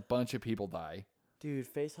other than a bunch of people die. Dude,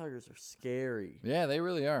 face huggers are scary. Yeah, they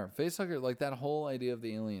really are. Facehugger, like that whole idea of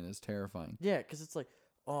the alien is terrifying. Yeah, because it's like,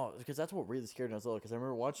 because that's what really scared me when I was little. Because I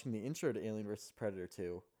remember watching the intro to Alien vs. Predator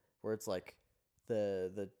 2, where it's like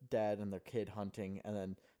the dad and their kid hunting, and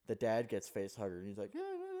then the dad gets face hugger, and he's like,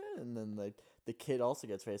 and then like the kid also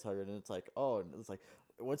gets face hugger, and it's like, and it's like,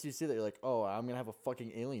 once you see that, you're like, I'm gonna have a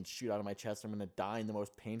fucking alien shoot out of my chest. I'm gonna die in the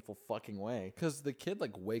most painful fucking way. Because the kid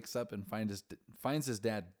like wakes up and finds his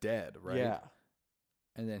dad dead, right? Yeah.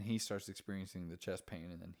 And then he starts experiencing the chest pain,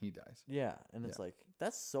 and then he dies. Yeah, and it's like,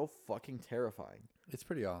 that's so fucking terrifying. It's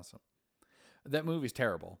pretty awesome. That movie's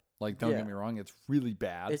terrible. Like, don't Yeah. get me wrong, it's really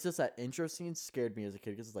bad. It's just that intro scene scared me as a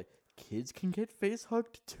kid because it's like kids can get face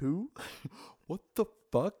hugged too? What the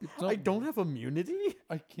fuck? It's I don't have immunity?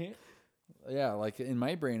 I can't. Yeah, like in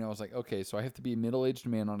my brain, I was like, okay, so I have to be a middle-aged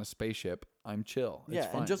man on a spaceship. I'm chill. It's Yeah,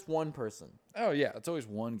 fine. and just one person. Oh yeah, it's always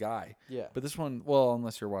one guy. Yeah. But this one, well,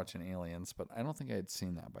 unless you're watching Aliens, but I don't think I had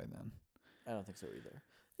seen that by then. I don't think so either.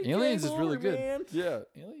 Aliens is Game really over, good. man. Yeah,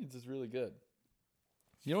 Aliens is really good.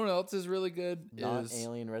 You know what else is really good? Not is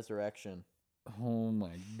Alien Resurrection. Oh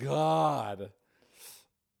my god.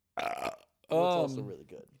 Which also really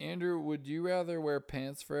good. Andrew, would you rather wear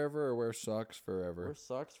pants forever or wear socks forever? Wear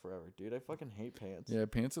socks forever, dude. I fucking hate pants. Yeah,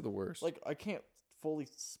 pants are the worst. Like, I can't fully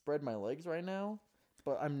spread my legs right now,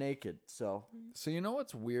 but I'm naked, so. So you know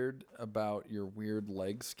what's weird about your weird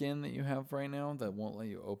leg skin that you have right now that won't let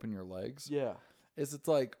you open your legs? Yeah. Is it's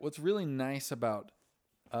like what's really nice about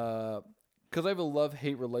because I have a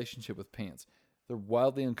love-hate relationship with pants. They're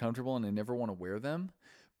wildly uncomfortable and I never want to wear them.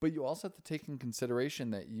 But you also have to take in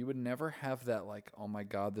consideration that you would never have that like, oh my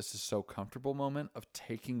god, this is so comfortable moment of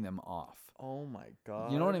taking them off. Oh my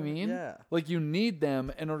god. You know what I mean? Yeah. Like you need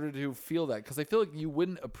them in order to feel that because I feel like you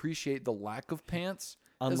wouldn't appreciate the lack of pants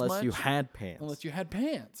as Unless you much had pants. unless you had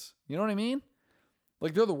pants. You know what I mean?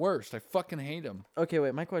 Like they're the worst. I fucking hate them. Okay,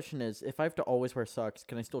 wait. My question is, if I have to always wear socks,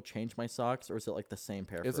 can I still change my socks, or is it like the same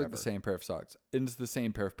pair? It's forever? like the same pair of socks. And it's the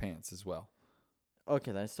same pair of pants as well.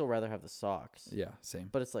 Okay, then I'd still rather have the socks. Yeah, same.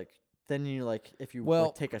 But it's like, then you like, if you Well-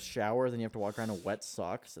 like, take a shower, then you have to walk around in wet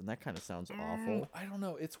socks, and that kind of sounds awful. I don't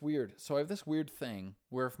know. It's weird. So I have this weird thing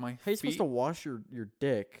where if my How are you feet, supposed to wash your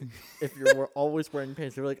dick if you're always wearing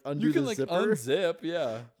pants? You're like undo you can the like zipper, unzip,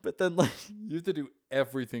 yeah. but then like You have to do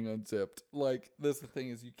everything unzipped. Like that's the thing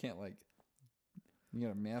is you can't like you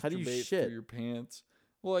gotta masturbate How do you shit? through your pants.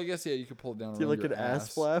 Well, I guess yeah, you could pull it down. do you have, around like an your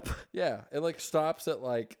ass flap. Yeah, it like stops at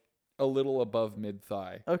like a little above mid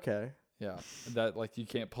thigh. Okay, Yeah, that like you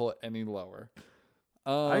can't pull it any lower.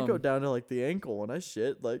 I go down to like the ankle when I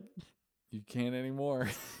shit. Like, You can't anymore.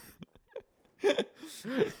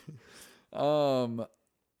 Oh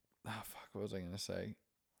fuck, what was I gonna say?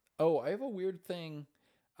 Oh, I have a weird thing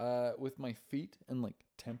with my feet and like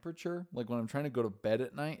temperature. Like when I'm trying to go to bed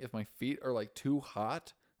at night, if my feet are like too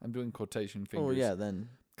hot, I'm doing quotation fingers. oh yeah, then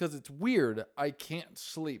Because it's weird. I can't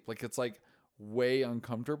sleep. Like it's like way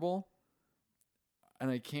uncomfortable. And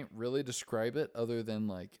I can't really describe it other than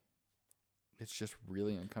like it's just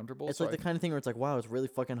really uncomfortable. it's So like the kind of thing where it's like, wow, it's really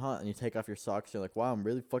fucking hot, and you take off your socks, you're like, wow, I'm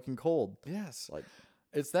really fucking cold. yes. Like,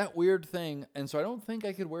 It's that weird thing, and so I don't think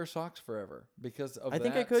I could wear socks forever because of I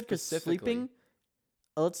think I that could because specifically. sleeping.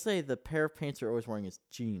 Let's say the pair of pants you're always wearing is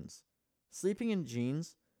jeans. Sleeping in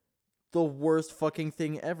jeans, the worst fucking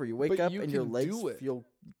thing ever. You wake But up you and your can legs do it. feel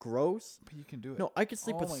gross. But you can do it. No, I could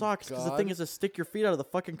sleep Oh with my socks because the thing God. is to stick your feet out of the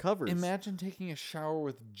fucking covers. Imagine taking a shower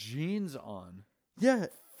with jeans on. Yeah,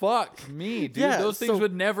 Fuck me, dude. Yeah, Those things so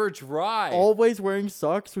would never dry. always wearing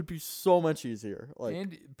socks would be so much easier. Like,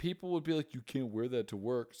 and people would be like, "You can't wear that to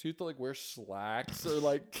work." So you have to like wear slacks or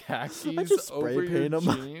like khakis just spray over your paint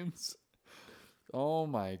 'em. jeans. Oh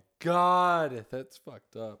my god, that's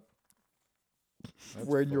fucked up. That's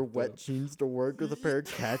wearing your fucked wet up. jeans to work with a pair of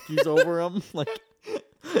khakis over them. Like,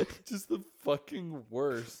 Just the fucking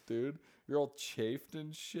worst, dude. You're all chafed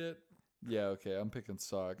and shit. Yeah, okay, I'm picking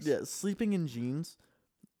socks. yeah, sleeping in jeans.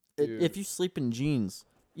 Dude. If you sleep in jeans,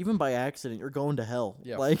 even by accident, you're going to hell.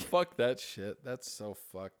 Yeah, like, fuck that shit. That's so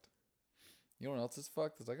fucked. You know what else is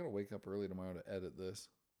fucked? Is I gotta wake up early tomorrow to edit this.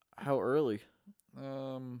 how early?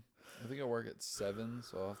 I think I work at 7,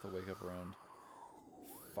 so I'll have to wake up around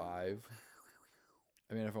 5.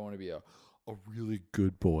 I mean, if I want to be a really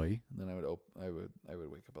good boy, then I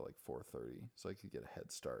would wake up at like 4:30, so I could get a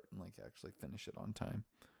head start and like actually finish it on time.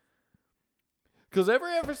 Because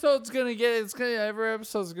every episode's gonna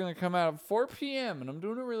come out at 4 p.m. and I'm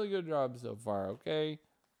doing a really good job so far. Okay,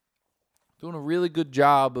 doing a really good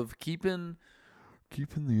job of keeping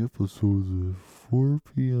the episodes at 4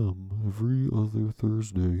 p.m. every other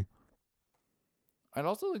Thursday. I'd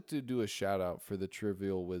also like to do a shout out for the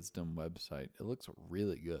Trivial Wisdom website. It looks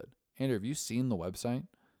really good. Andrew, have you seen the website?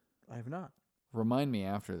 I have not. Remind me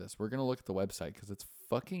after this. We're gonna look at the website because it's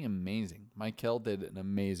fucking amazing. Michael did an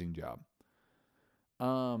amazing job.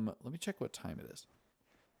 Let me check what time it is.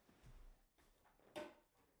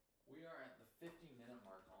 We are at the 50-minute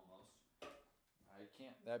mark almost.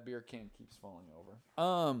 That beer can keeps falling over.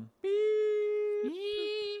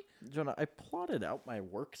 Jonah, I plotted out my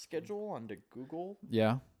work schedule onto Google,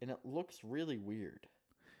 Yeah. and it looks really weird.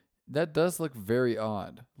 That does look very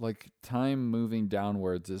odd. Like time moving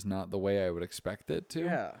downwards is not the way I would expect it to.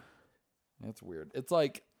 Yeah. That's weird. It's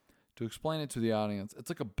like, to explain it to the audience, it's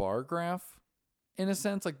like a bar graph in a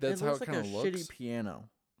sense. Like that's it how looks it like kind a of looks. shitty piano.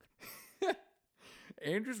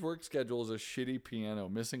 Andrew's work schedule is a shitty piano,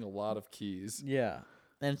 missing a lot of keys. Yeah.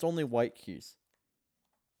 And it's only white keys.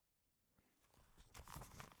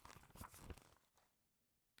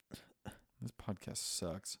 This podcast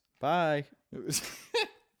sucks. Bye. It was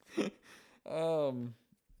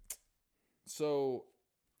so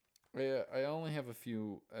I only have a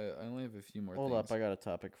few more Hold things. up, I got a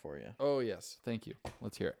topic for you. Oh yes, thank you.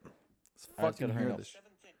 Let's hear it. Let's I was fucking gonna hear hang up. this.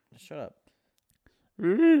 Shut up.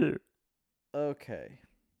 Okay.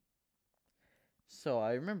 So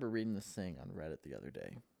I remember reading this thing on Reddit the other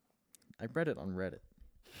day. I read it on Reddit.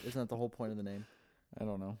 Isn't that the whole point of the name? I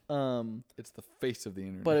don't know. It's the face of the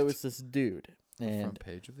internet. But it was this dude, the and front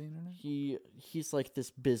page of the internet. he's like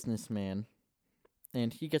this businessman,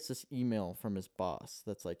 and he gets this email from his boss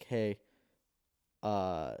that's like, "Hey,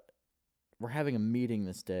 we're having a meeting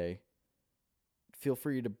this day. Feel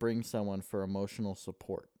free to bring someone for emotional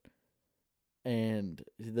support." And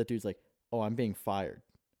the dude's like, "Oh, I'm being fired."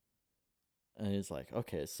 And he's like,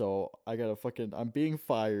 "Okay, so I'm being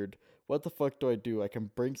fired. What the fuck do I do? I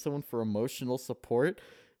can bring someone for emotional support."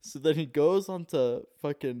 So then he goes on to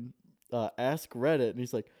fucking Ask Reddit, and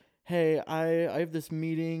he's like, "Hey, I have this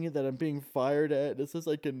meeting that I'm being fired at. It says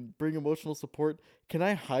I can bring emotional support. Can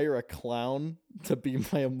I hire a clown to be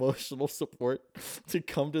my emotional support to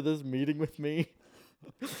come to this meeting with me?"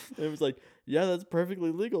 And it was like, "Yeah, that's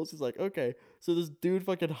perfectly legal." So he's like, "Okay." So this dude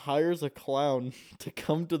fucking hires a clown to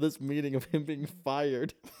come to this meeting of him being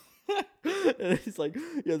fired. And he's like,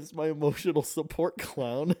 "Yeah, this is my emotional support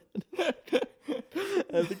clown."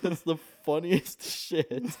 I think that's the funniest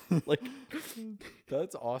shit. Like,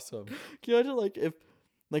 That's awesome. can you imagine, like, if,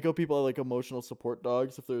 like, how people are, like, emotional support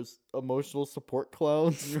dogs, if there's emotional support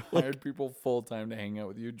clowns? You Like, hired people full time to hang out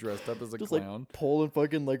with you, dressed up as a just, clown. like, pulling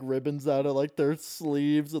fucking, like, ribbons out of, like, their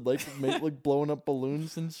sleeves and, like, like, blowing up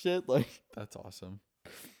balloons and shit. Like, That's awesome.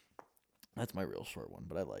 that's my real short one,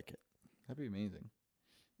 but I like it. That'd be amazing.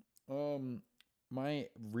 My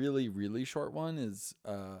really, really short one is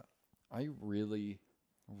I really,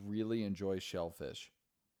 really enjoy shellfish.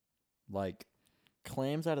 Like,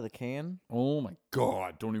 Clams out of the can? oh my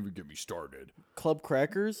god, don't even get me started. Club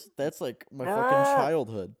crackers? That's, like, my fucking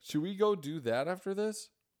childhood. Should we go do that after this?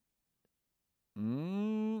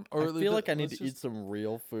 Or I feel like I need to eat some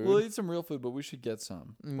real food. We'll eat some real food, but we should get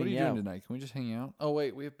some. I mean, What are you yeah. doing tonight? Can we just hang out? Oh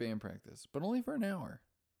wait, we have band practice, but only for an hour.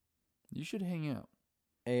 You should hang out.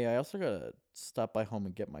 Hey, I also gotta stop by home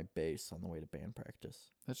and get my bass on the way to band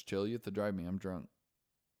practice. That's chill. You have to drive me. I'm drunk.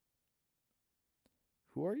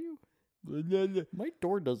 Who are you? My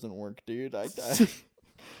door doesn't work, dude.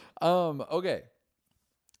 Okay.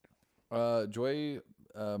 Joy,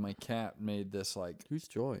 my cat made this like Who's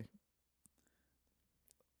Joy?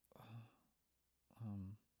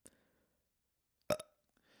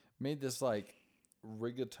 made this like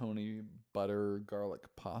rigatoni butter garlic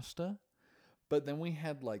pasta, but then we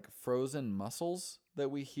had like frozen mussels that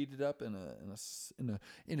we heated up in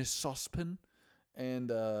a saucepan,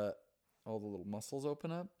 and all the little mussels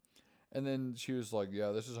open up. And then she was like,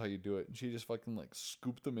 "Yeah, this is how you do it." And she just fucking like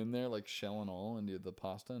scooped them in there, like shell and all, into the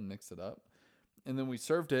pasta and mixed it up. And then we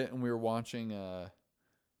served it, and we were watching,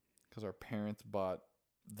 because our parents bought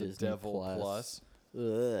the Disney Devil Plus.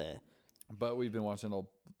 Ugh. But we've been watching a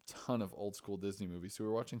ton of old school Disney movies. So we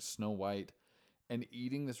were watching Snow White and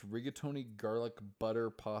eating this rigatoni garlic butter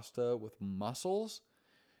pasta with mussels.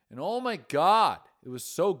 And oh my God, it was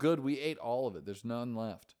so good. We ate all of it. There's none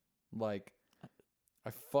left. Like, I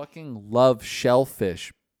fucking love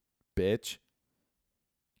shellfish, bitch.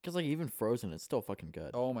 Because, like, even frozen, it's still fucking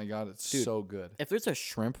good. Oh my God, it's Dude. so good. If there's a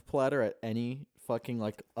shrimp platter at any fucking,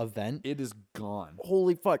 like, event, It is gone.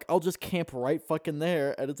 holy fuck, I'll just camp right fucking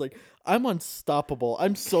there. And it's like, I'm unstoppable.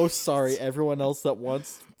 I'm so sorry, everyone else that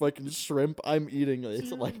wants fucking shrimp. I'm eating it. It's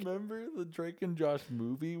Do you like, remember the Drake and Josh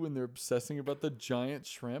movie when they're obsessing about the giant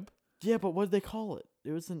shrimp? yeah, but what did they call it?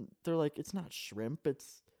 It wasn't, they're like, it's not shrimp.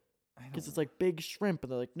 It's, because it's like big shrimp.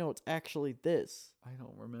 And they're like, no, it's actually this. I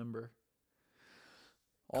don't remember.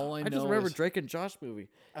 All I know I just remember is Drake and Josh movie.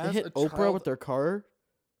 They as hit a Oprah child- with their car,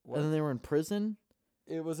 What? and then they were in prison.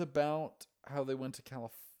 It was about how they went to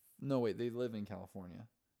California. No, wait, they live in California.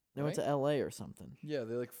 They went Right? to L.A. or something. Yeah,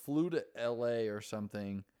 they like flew to LA or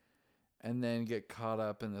something and then get caught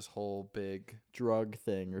up in this whole big Drug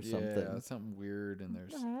thing or something. Yeah, something weird, and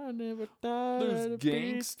there's I never thought there's it'd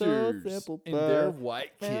be so gangsters simple, and they're but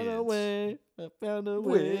white I found a kids. way. I found a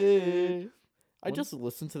way. Way. I just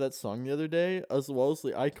listened to that song the other day, as well as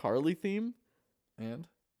the iCarly theme. And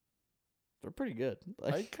They're pretty good.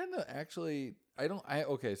 I kind of actually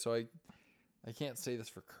okay, so I can't say this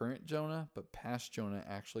for current Jonah, but past Jonah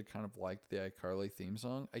actually kind of liked the iCarly theme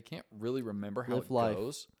song. I can't really remember how Live it life.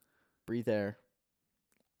 goes. Breathe air.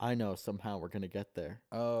 I know somehow we're gonna get there.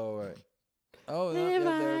 Oh, right. Oh, yeah,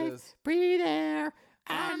 there it is. Breathe air.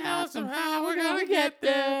 I know somehow we're gonna get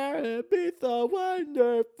there. It'd be so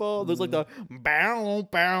wonderful. There's like the bow,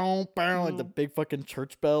 bow, bow, like the big fucking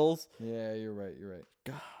church bells. Yeah, you're right. You're right.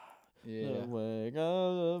 God. Yeah. Wake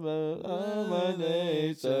up, my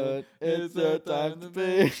nation. It's your time to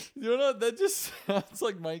be. You know, that just sounds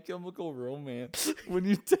like My Chemical Romance when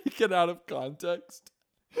you take it out of context.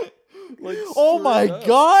 Like, Oh my straight up.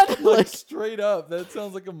 god! Like, straight up, that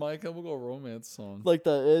sounds like a My Chemical Romance song. Like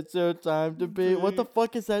the "It's your time to be." What the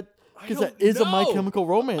fuck is that? I Because that don't is a My know. Chemical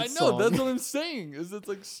Romance I know, song. that's what I'm saying. Is it's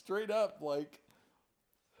like straight up like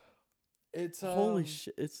it's Holy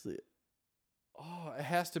shit! It's the Oh, it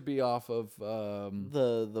has to be off of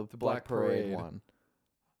the Black Parade one.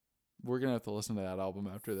 We're gonna have to listen to that album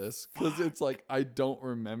after this because it's like I don't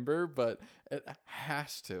remember, but it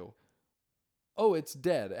has to. Oh, it's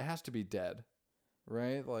Dead. It has to be Dead,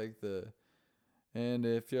 right? Like and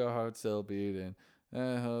if your heart's still beating,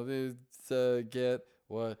 I hope you get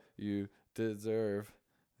what you deserve.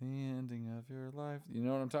 The ending of your life. You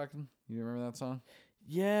know what I'm talking? You remember that song?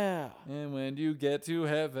 Yeah. And when you get to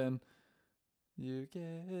heaven, you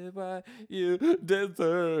get what you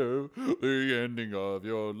deserve. The ending of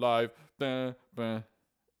your life. There's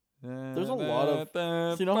a lot of.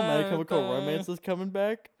 So you know how My Chemical Romance is coming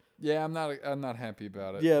back? Yeah, I'm not happy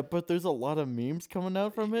about it. Yeah, but there's a lot of memes coming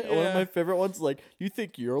out from it. One of Yeah. my favorite ones is like, you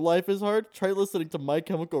think your life is hard? Try listening to My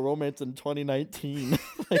Chemical Romance in 2019.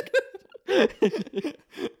 Like,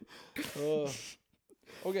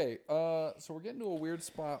 Okay, so we're getting to a weird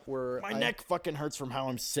spot where my neck fucking hurts from how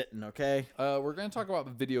I'm sitting, okay? We're gonna talk about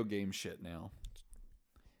video game shit now.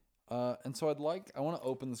 And so I want to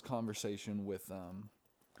open this conversation with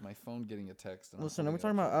my phone getting a text. And Listen, are we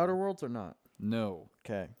talking about Outer Worlds or not? No,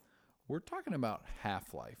 Okay. we're talking about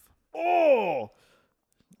Half-Life. Oh!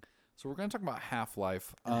 So we're gonna talk about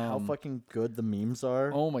Half-Life. And how fucking good the memes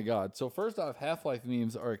are. Oh my god! So first off, Half-Life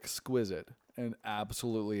memes are exquisite and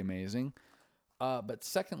absolutely amazing. But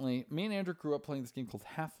secondly, me and Andrew grew up playing this game called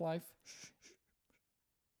Half-Life.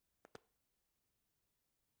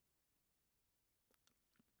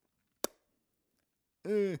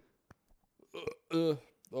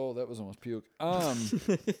 Oh, that was almost puke.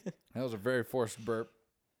 That was a very forced burp.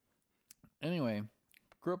 Anyway,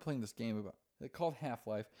 grew up playing this game called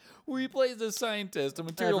Half-Life. We played as a scientist, a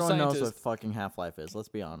material Everyone knows scientist. what fucking Half-Life is. Let's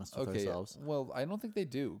be honest with ourselves. Well, I don't think they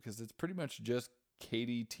do because it's pretty much just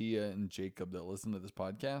Katie, Tia, and Jacob that listen to this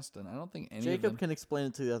podcast, and I don't think any of Jacob them. can explain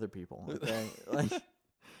it to the other people, okay? Like,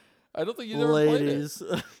 I don't think you ever played it. ladies.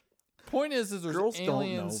 Point is there's Girls don't know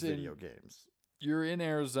aliens video in, games. you're in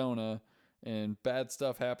Arizona and bad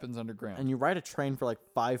stuff happens underground. And you ride a train for like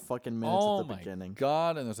 5 fucking minutes oh at the my beginning.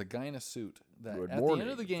 god! And there's a guy in a suit that Good at the morning,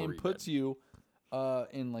 end of the game Freeman. puts you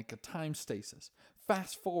in like a time stasis.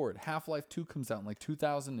 Fast forward, Half-Life 2 comes out in like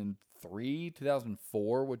 2003,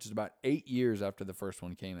 2004, which is about 8 years after the first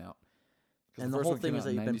one came out. 'Cause And the first whole one thing came is out that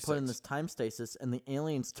in you've been put in 96. this time stasis, and the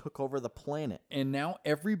aliens took over the planet. And now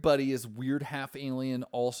everybody is weird half alien.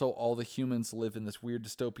 Also, all the humans live in this weird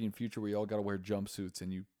dystopian future where you all got to wear jumpsuits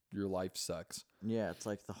and your life sucks. Yeah, it's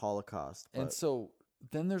like the Holocaust. And but- so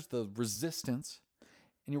then there's the resistance,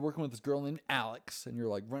 and you're working with this girl named Alex, and you're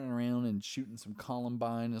like running around and shooting some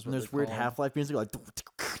Columbine. Is what and there's they weird call 'em. Half-Life music like.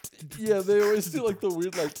 Yeah, they always do like the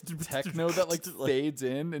weird like techno that like fades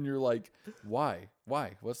in, and you're like, why?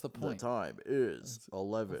 What's the The point? time is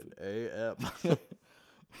 11 a.m.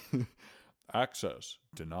 Access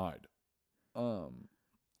denied.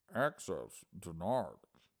 Access denied.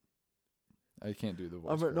 I can't do the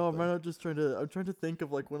voice. I'm not just trying to. I'm trying to think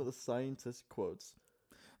of like one of the scientist quotes.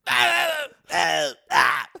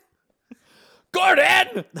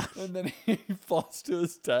 Gordon! And then he falls to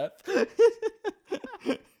his death.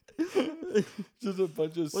 Just a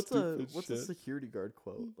bunch of What's stupid a shit. security guard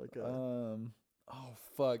quote? Like a, Oh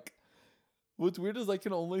fuck. What's weird is I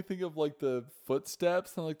can only think of like the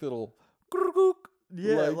footsteps and like the little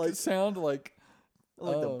yeah, like sound like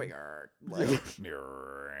like the um, bear.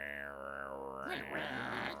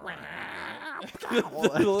 the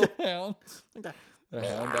little hound. The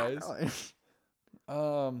hound eyes.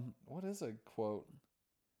 What is a quote?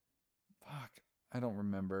 Fuck, I don't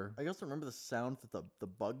remember. I also remember the sound that the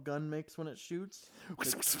bug gun makes when it shoots.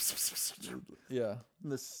 Yeah.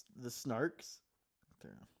 And the snarks.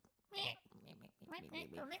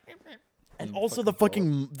 And also the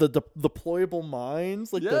fucking the deployable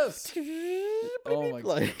mines, like Yes. the Oh my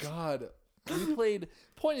like, god. We played.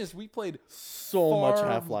 Point is, we played so much far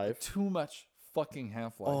Half-Life. Too much fucking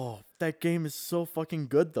Half-Life. Oh, that game is so fucking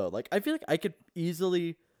good though. Like I feel like I could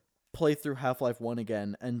easily play through Half-Life 1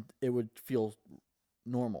 again and it would feel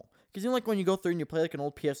normal. Because like when you go through and you play like an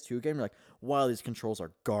old PS2 game, you're like, wow, these controls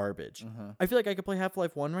are garbage. I feel like I could play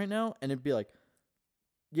Half-Life 1 right now, and it'd be like,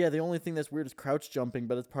 yeah, the only thing that's weird is crouch jumping,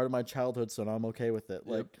 but it's part of my childhood, so I'm okay with it.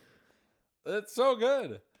 Like, It's so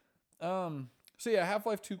good. So yeah,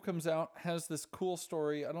 Half-Life 2 comes out, has this cool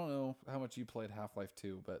story. I don't know how much you played Half-Life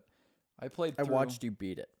 2, but I played I through. watched you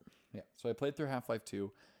beat it. Yeah, so I played through Half-Life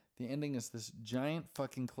 2. The ending is this giant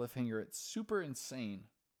fucking cliffhanger. It's super insane.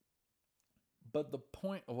 But the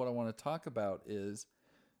point of what I want to talk about is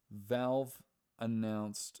Valve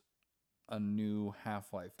announced a new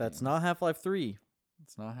Half-Life That's game. not Half-Life 3,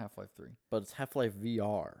 It's not Half-Life 3. but it's Half-Life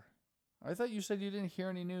VR. I thought you said you didn't hear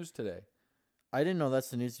any news today. I didn't know that's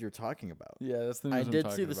the news you're talking about. Yeah, that's the news I I'm did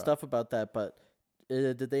talking see the about. stuff about that, but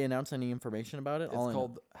did they announce any information about it? It's All I know-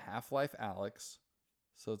 called Half-Life Alyx.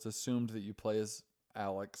 So it's assumed that you play as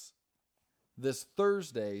Alex. This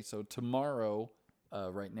Thursday, so tomorrow,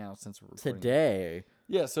 right now since we're recording. today.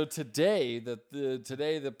 Yeah, so today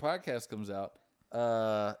today the podcast comes out,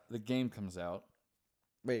 the game comes out.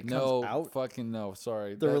 Wait, it No, comes out? fucking no,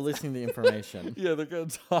 sorry. They're That's- releasing the information. Yeah, they're gonna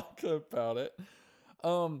talk about it.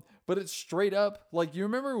 But it's straight up like you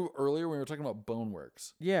remember earlier when we were talking about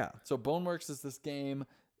Boneworks. Yeah. So Boneworks is this game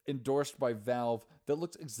endorsed by Valve that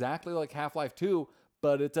looks exactly like Half-Life 2,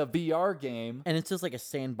 but it's a VR game. And it's just like a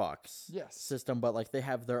sandbox Yes. system, but like they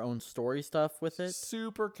have their own story stuff with it.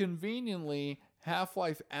 Super conveniently,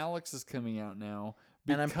 Half-Life Alyx is coming out now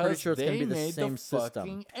because And I'm pretty sure it's gonna they be the made same the system.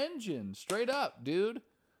 fucking engine. Straight up, dude.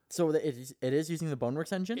 So it is using the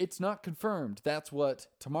Boneworks engine? It's not confirmed. That's what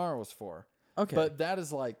tomorrow was for. Okay. But that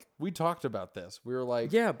is like, we talked about this. We were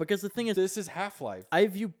like, yeah, because the thing is, this is Half-Life. I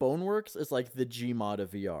view Boneworks as like the Gmod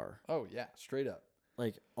of VR. Oh, yeah, straight up.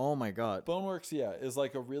 Like, oh my god. Boneworks, yeah, is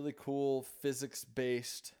like a really cool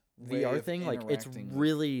physics-based way VR of thing, like it's interacting with-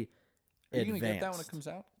 really Are you advanced. gonna get that when it comes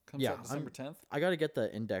out? Comes Yeah, out December 10th? I gotta get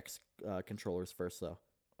the Index controllers first, though.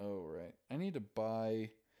 Oh, right. I need to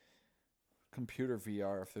buy computer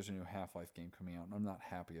VR if there's a new Half-Life game coming out, and I'm not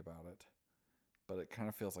happy about it. But it kind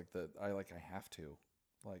of feels like that I have to.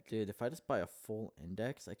 Like, Dude, if I just buy a full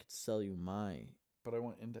Index, I could sell you but I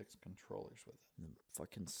want index controllers with it.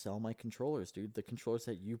 fucking sell my controllers, dude. The controllers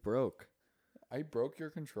that you broke. I broke your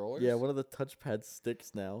controllers? Yeah, one of the touchpad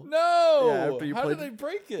sticks now. No! Yeah, after you How played- did I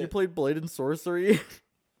break it? You played Blade and Sorcery.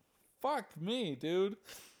 Fuck me, dude.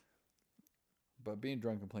 But being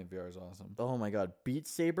drunk and playing VR is awesome. Oh my god, Beat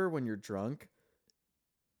Saber when you're drunk,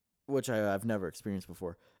 which I've never experienced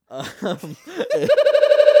before,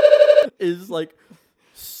 is like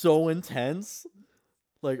so intense.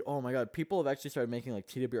 Like, oh my god, people have actually started making like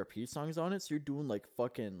TWRP songs on it. So you're doing like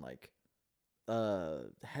fucking like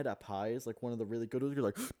Head Up High is like one of the really good ones. You're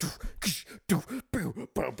like,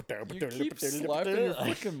 You keep slapping your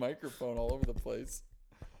fucking microphone all over the place.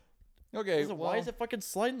 Okay, why is it fucking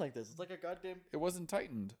sliding like this? It's like a goddamn. It wasn't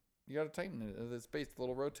tightened. You gotta tighten it. It's base, the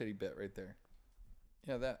little rotating bit right there.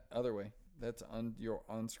 Yeah, that other way. That's you're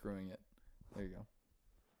unscrewing it. There you go.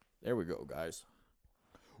 There we go, guys.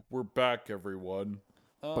 We're back, everyone.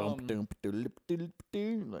 Like,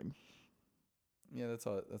 Yeah, that's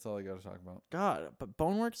all I gotta talk about. God, but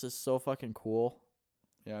Boneworks is so fucking cool.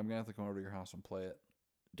 Yeah, I'm gonna have to come over to your house and play it.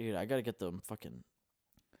 Dude, I gotta get them fucking.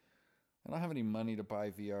 I don't have any money to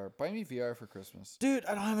buy VR. Buy me VR for Christmas. Dude,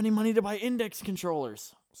 I don't have any money to buy Index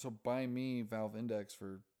controllers. So buy me Valve Index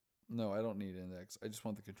for. No, I don't need Index. I just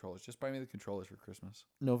want the controllers. Just buy me the controllers for Christmas.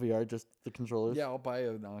 No VR, just the controllers. Yeah, I'll buy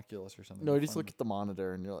an Oculus or something. No, you It'll just fun. look at the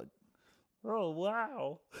monitor and you're like, oh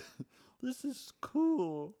wow, this is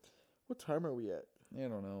cool. What time are we at? I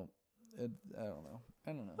don't know. I don't know.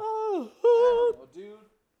 I don't know. Oh, I don't know, dude.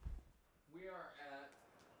 We are at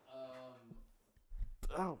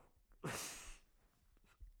oh.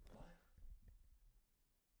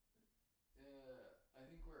 I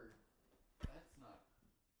think we're. That's not.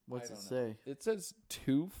 What's I it don't say? know. It says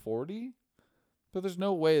 2:40, but there's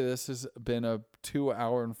no way this has been a 2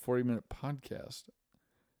 hour and 40-minute podcast.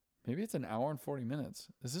 Maybe it's an hour and 40 minutes.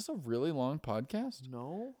 Is this a really long podcast?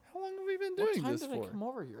 No. How long have we been What doing time this did for? I come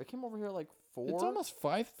over here? I came over here at like 4. It's almost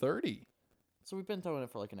 5:30. So we've been doing it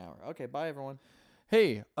for like an hour. Okay, bye everyone.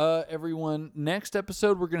 Hey, everyone. Next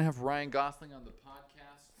episode, we're going to have Ryan Gosling on the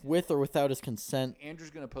podcast. With or without his consent.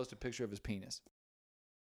 Andrew's going to post a picture of his penis.